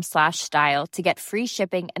quince.com/style to get free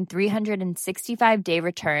shipping and 365-day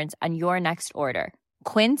returns on your next order.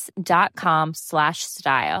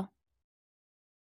 Quince.com/style.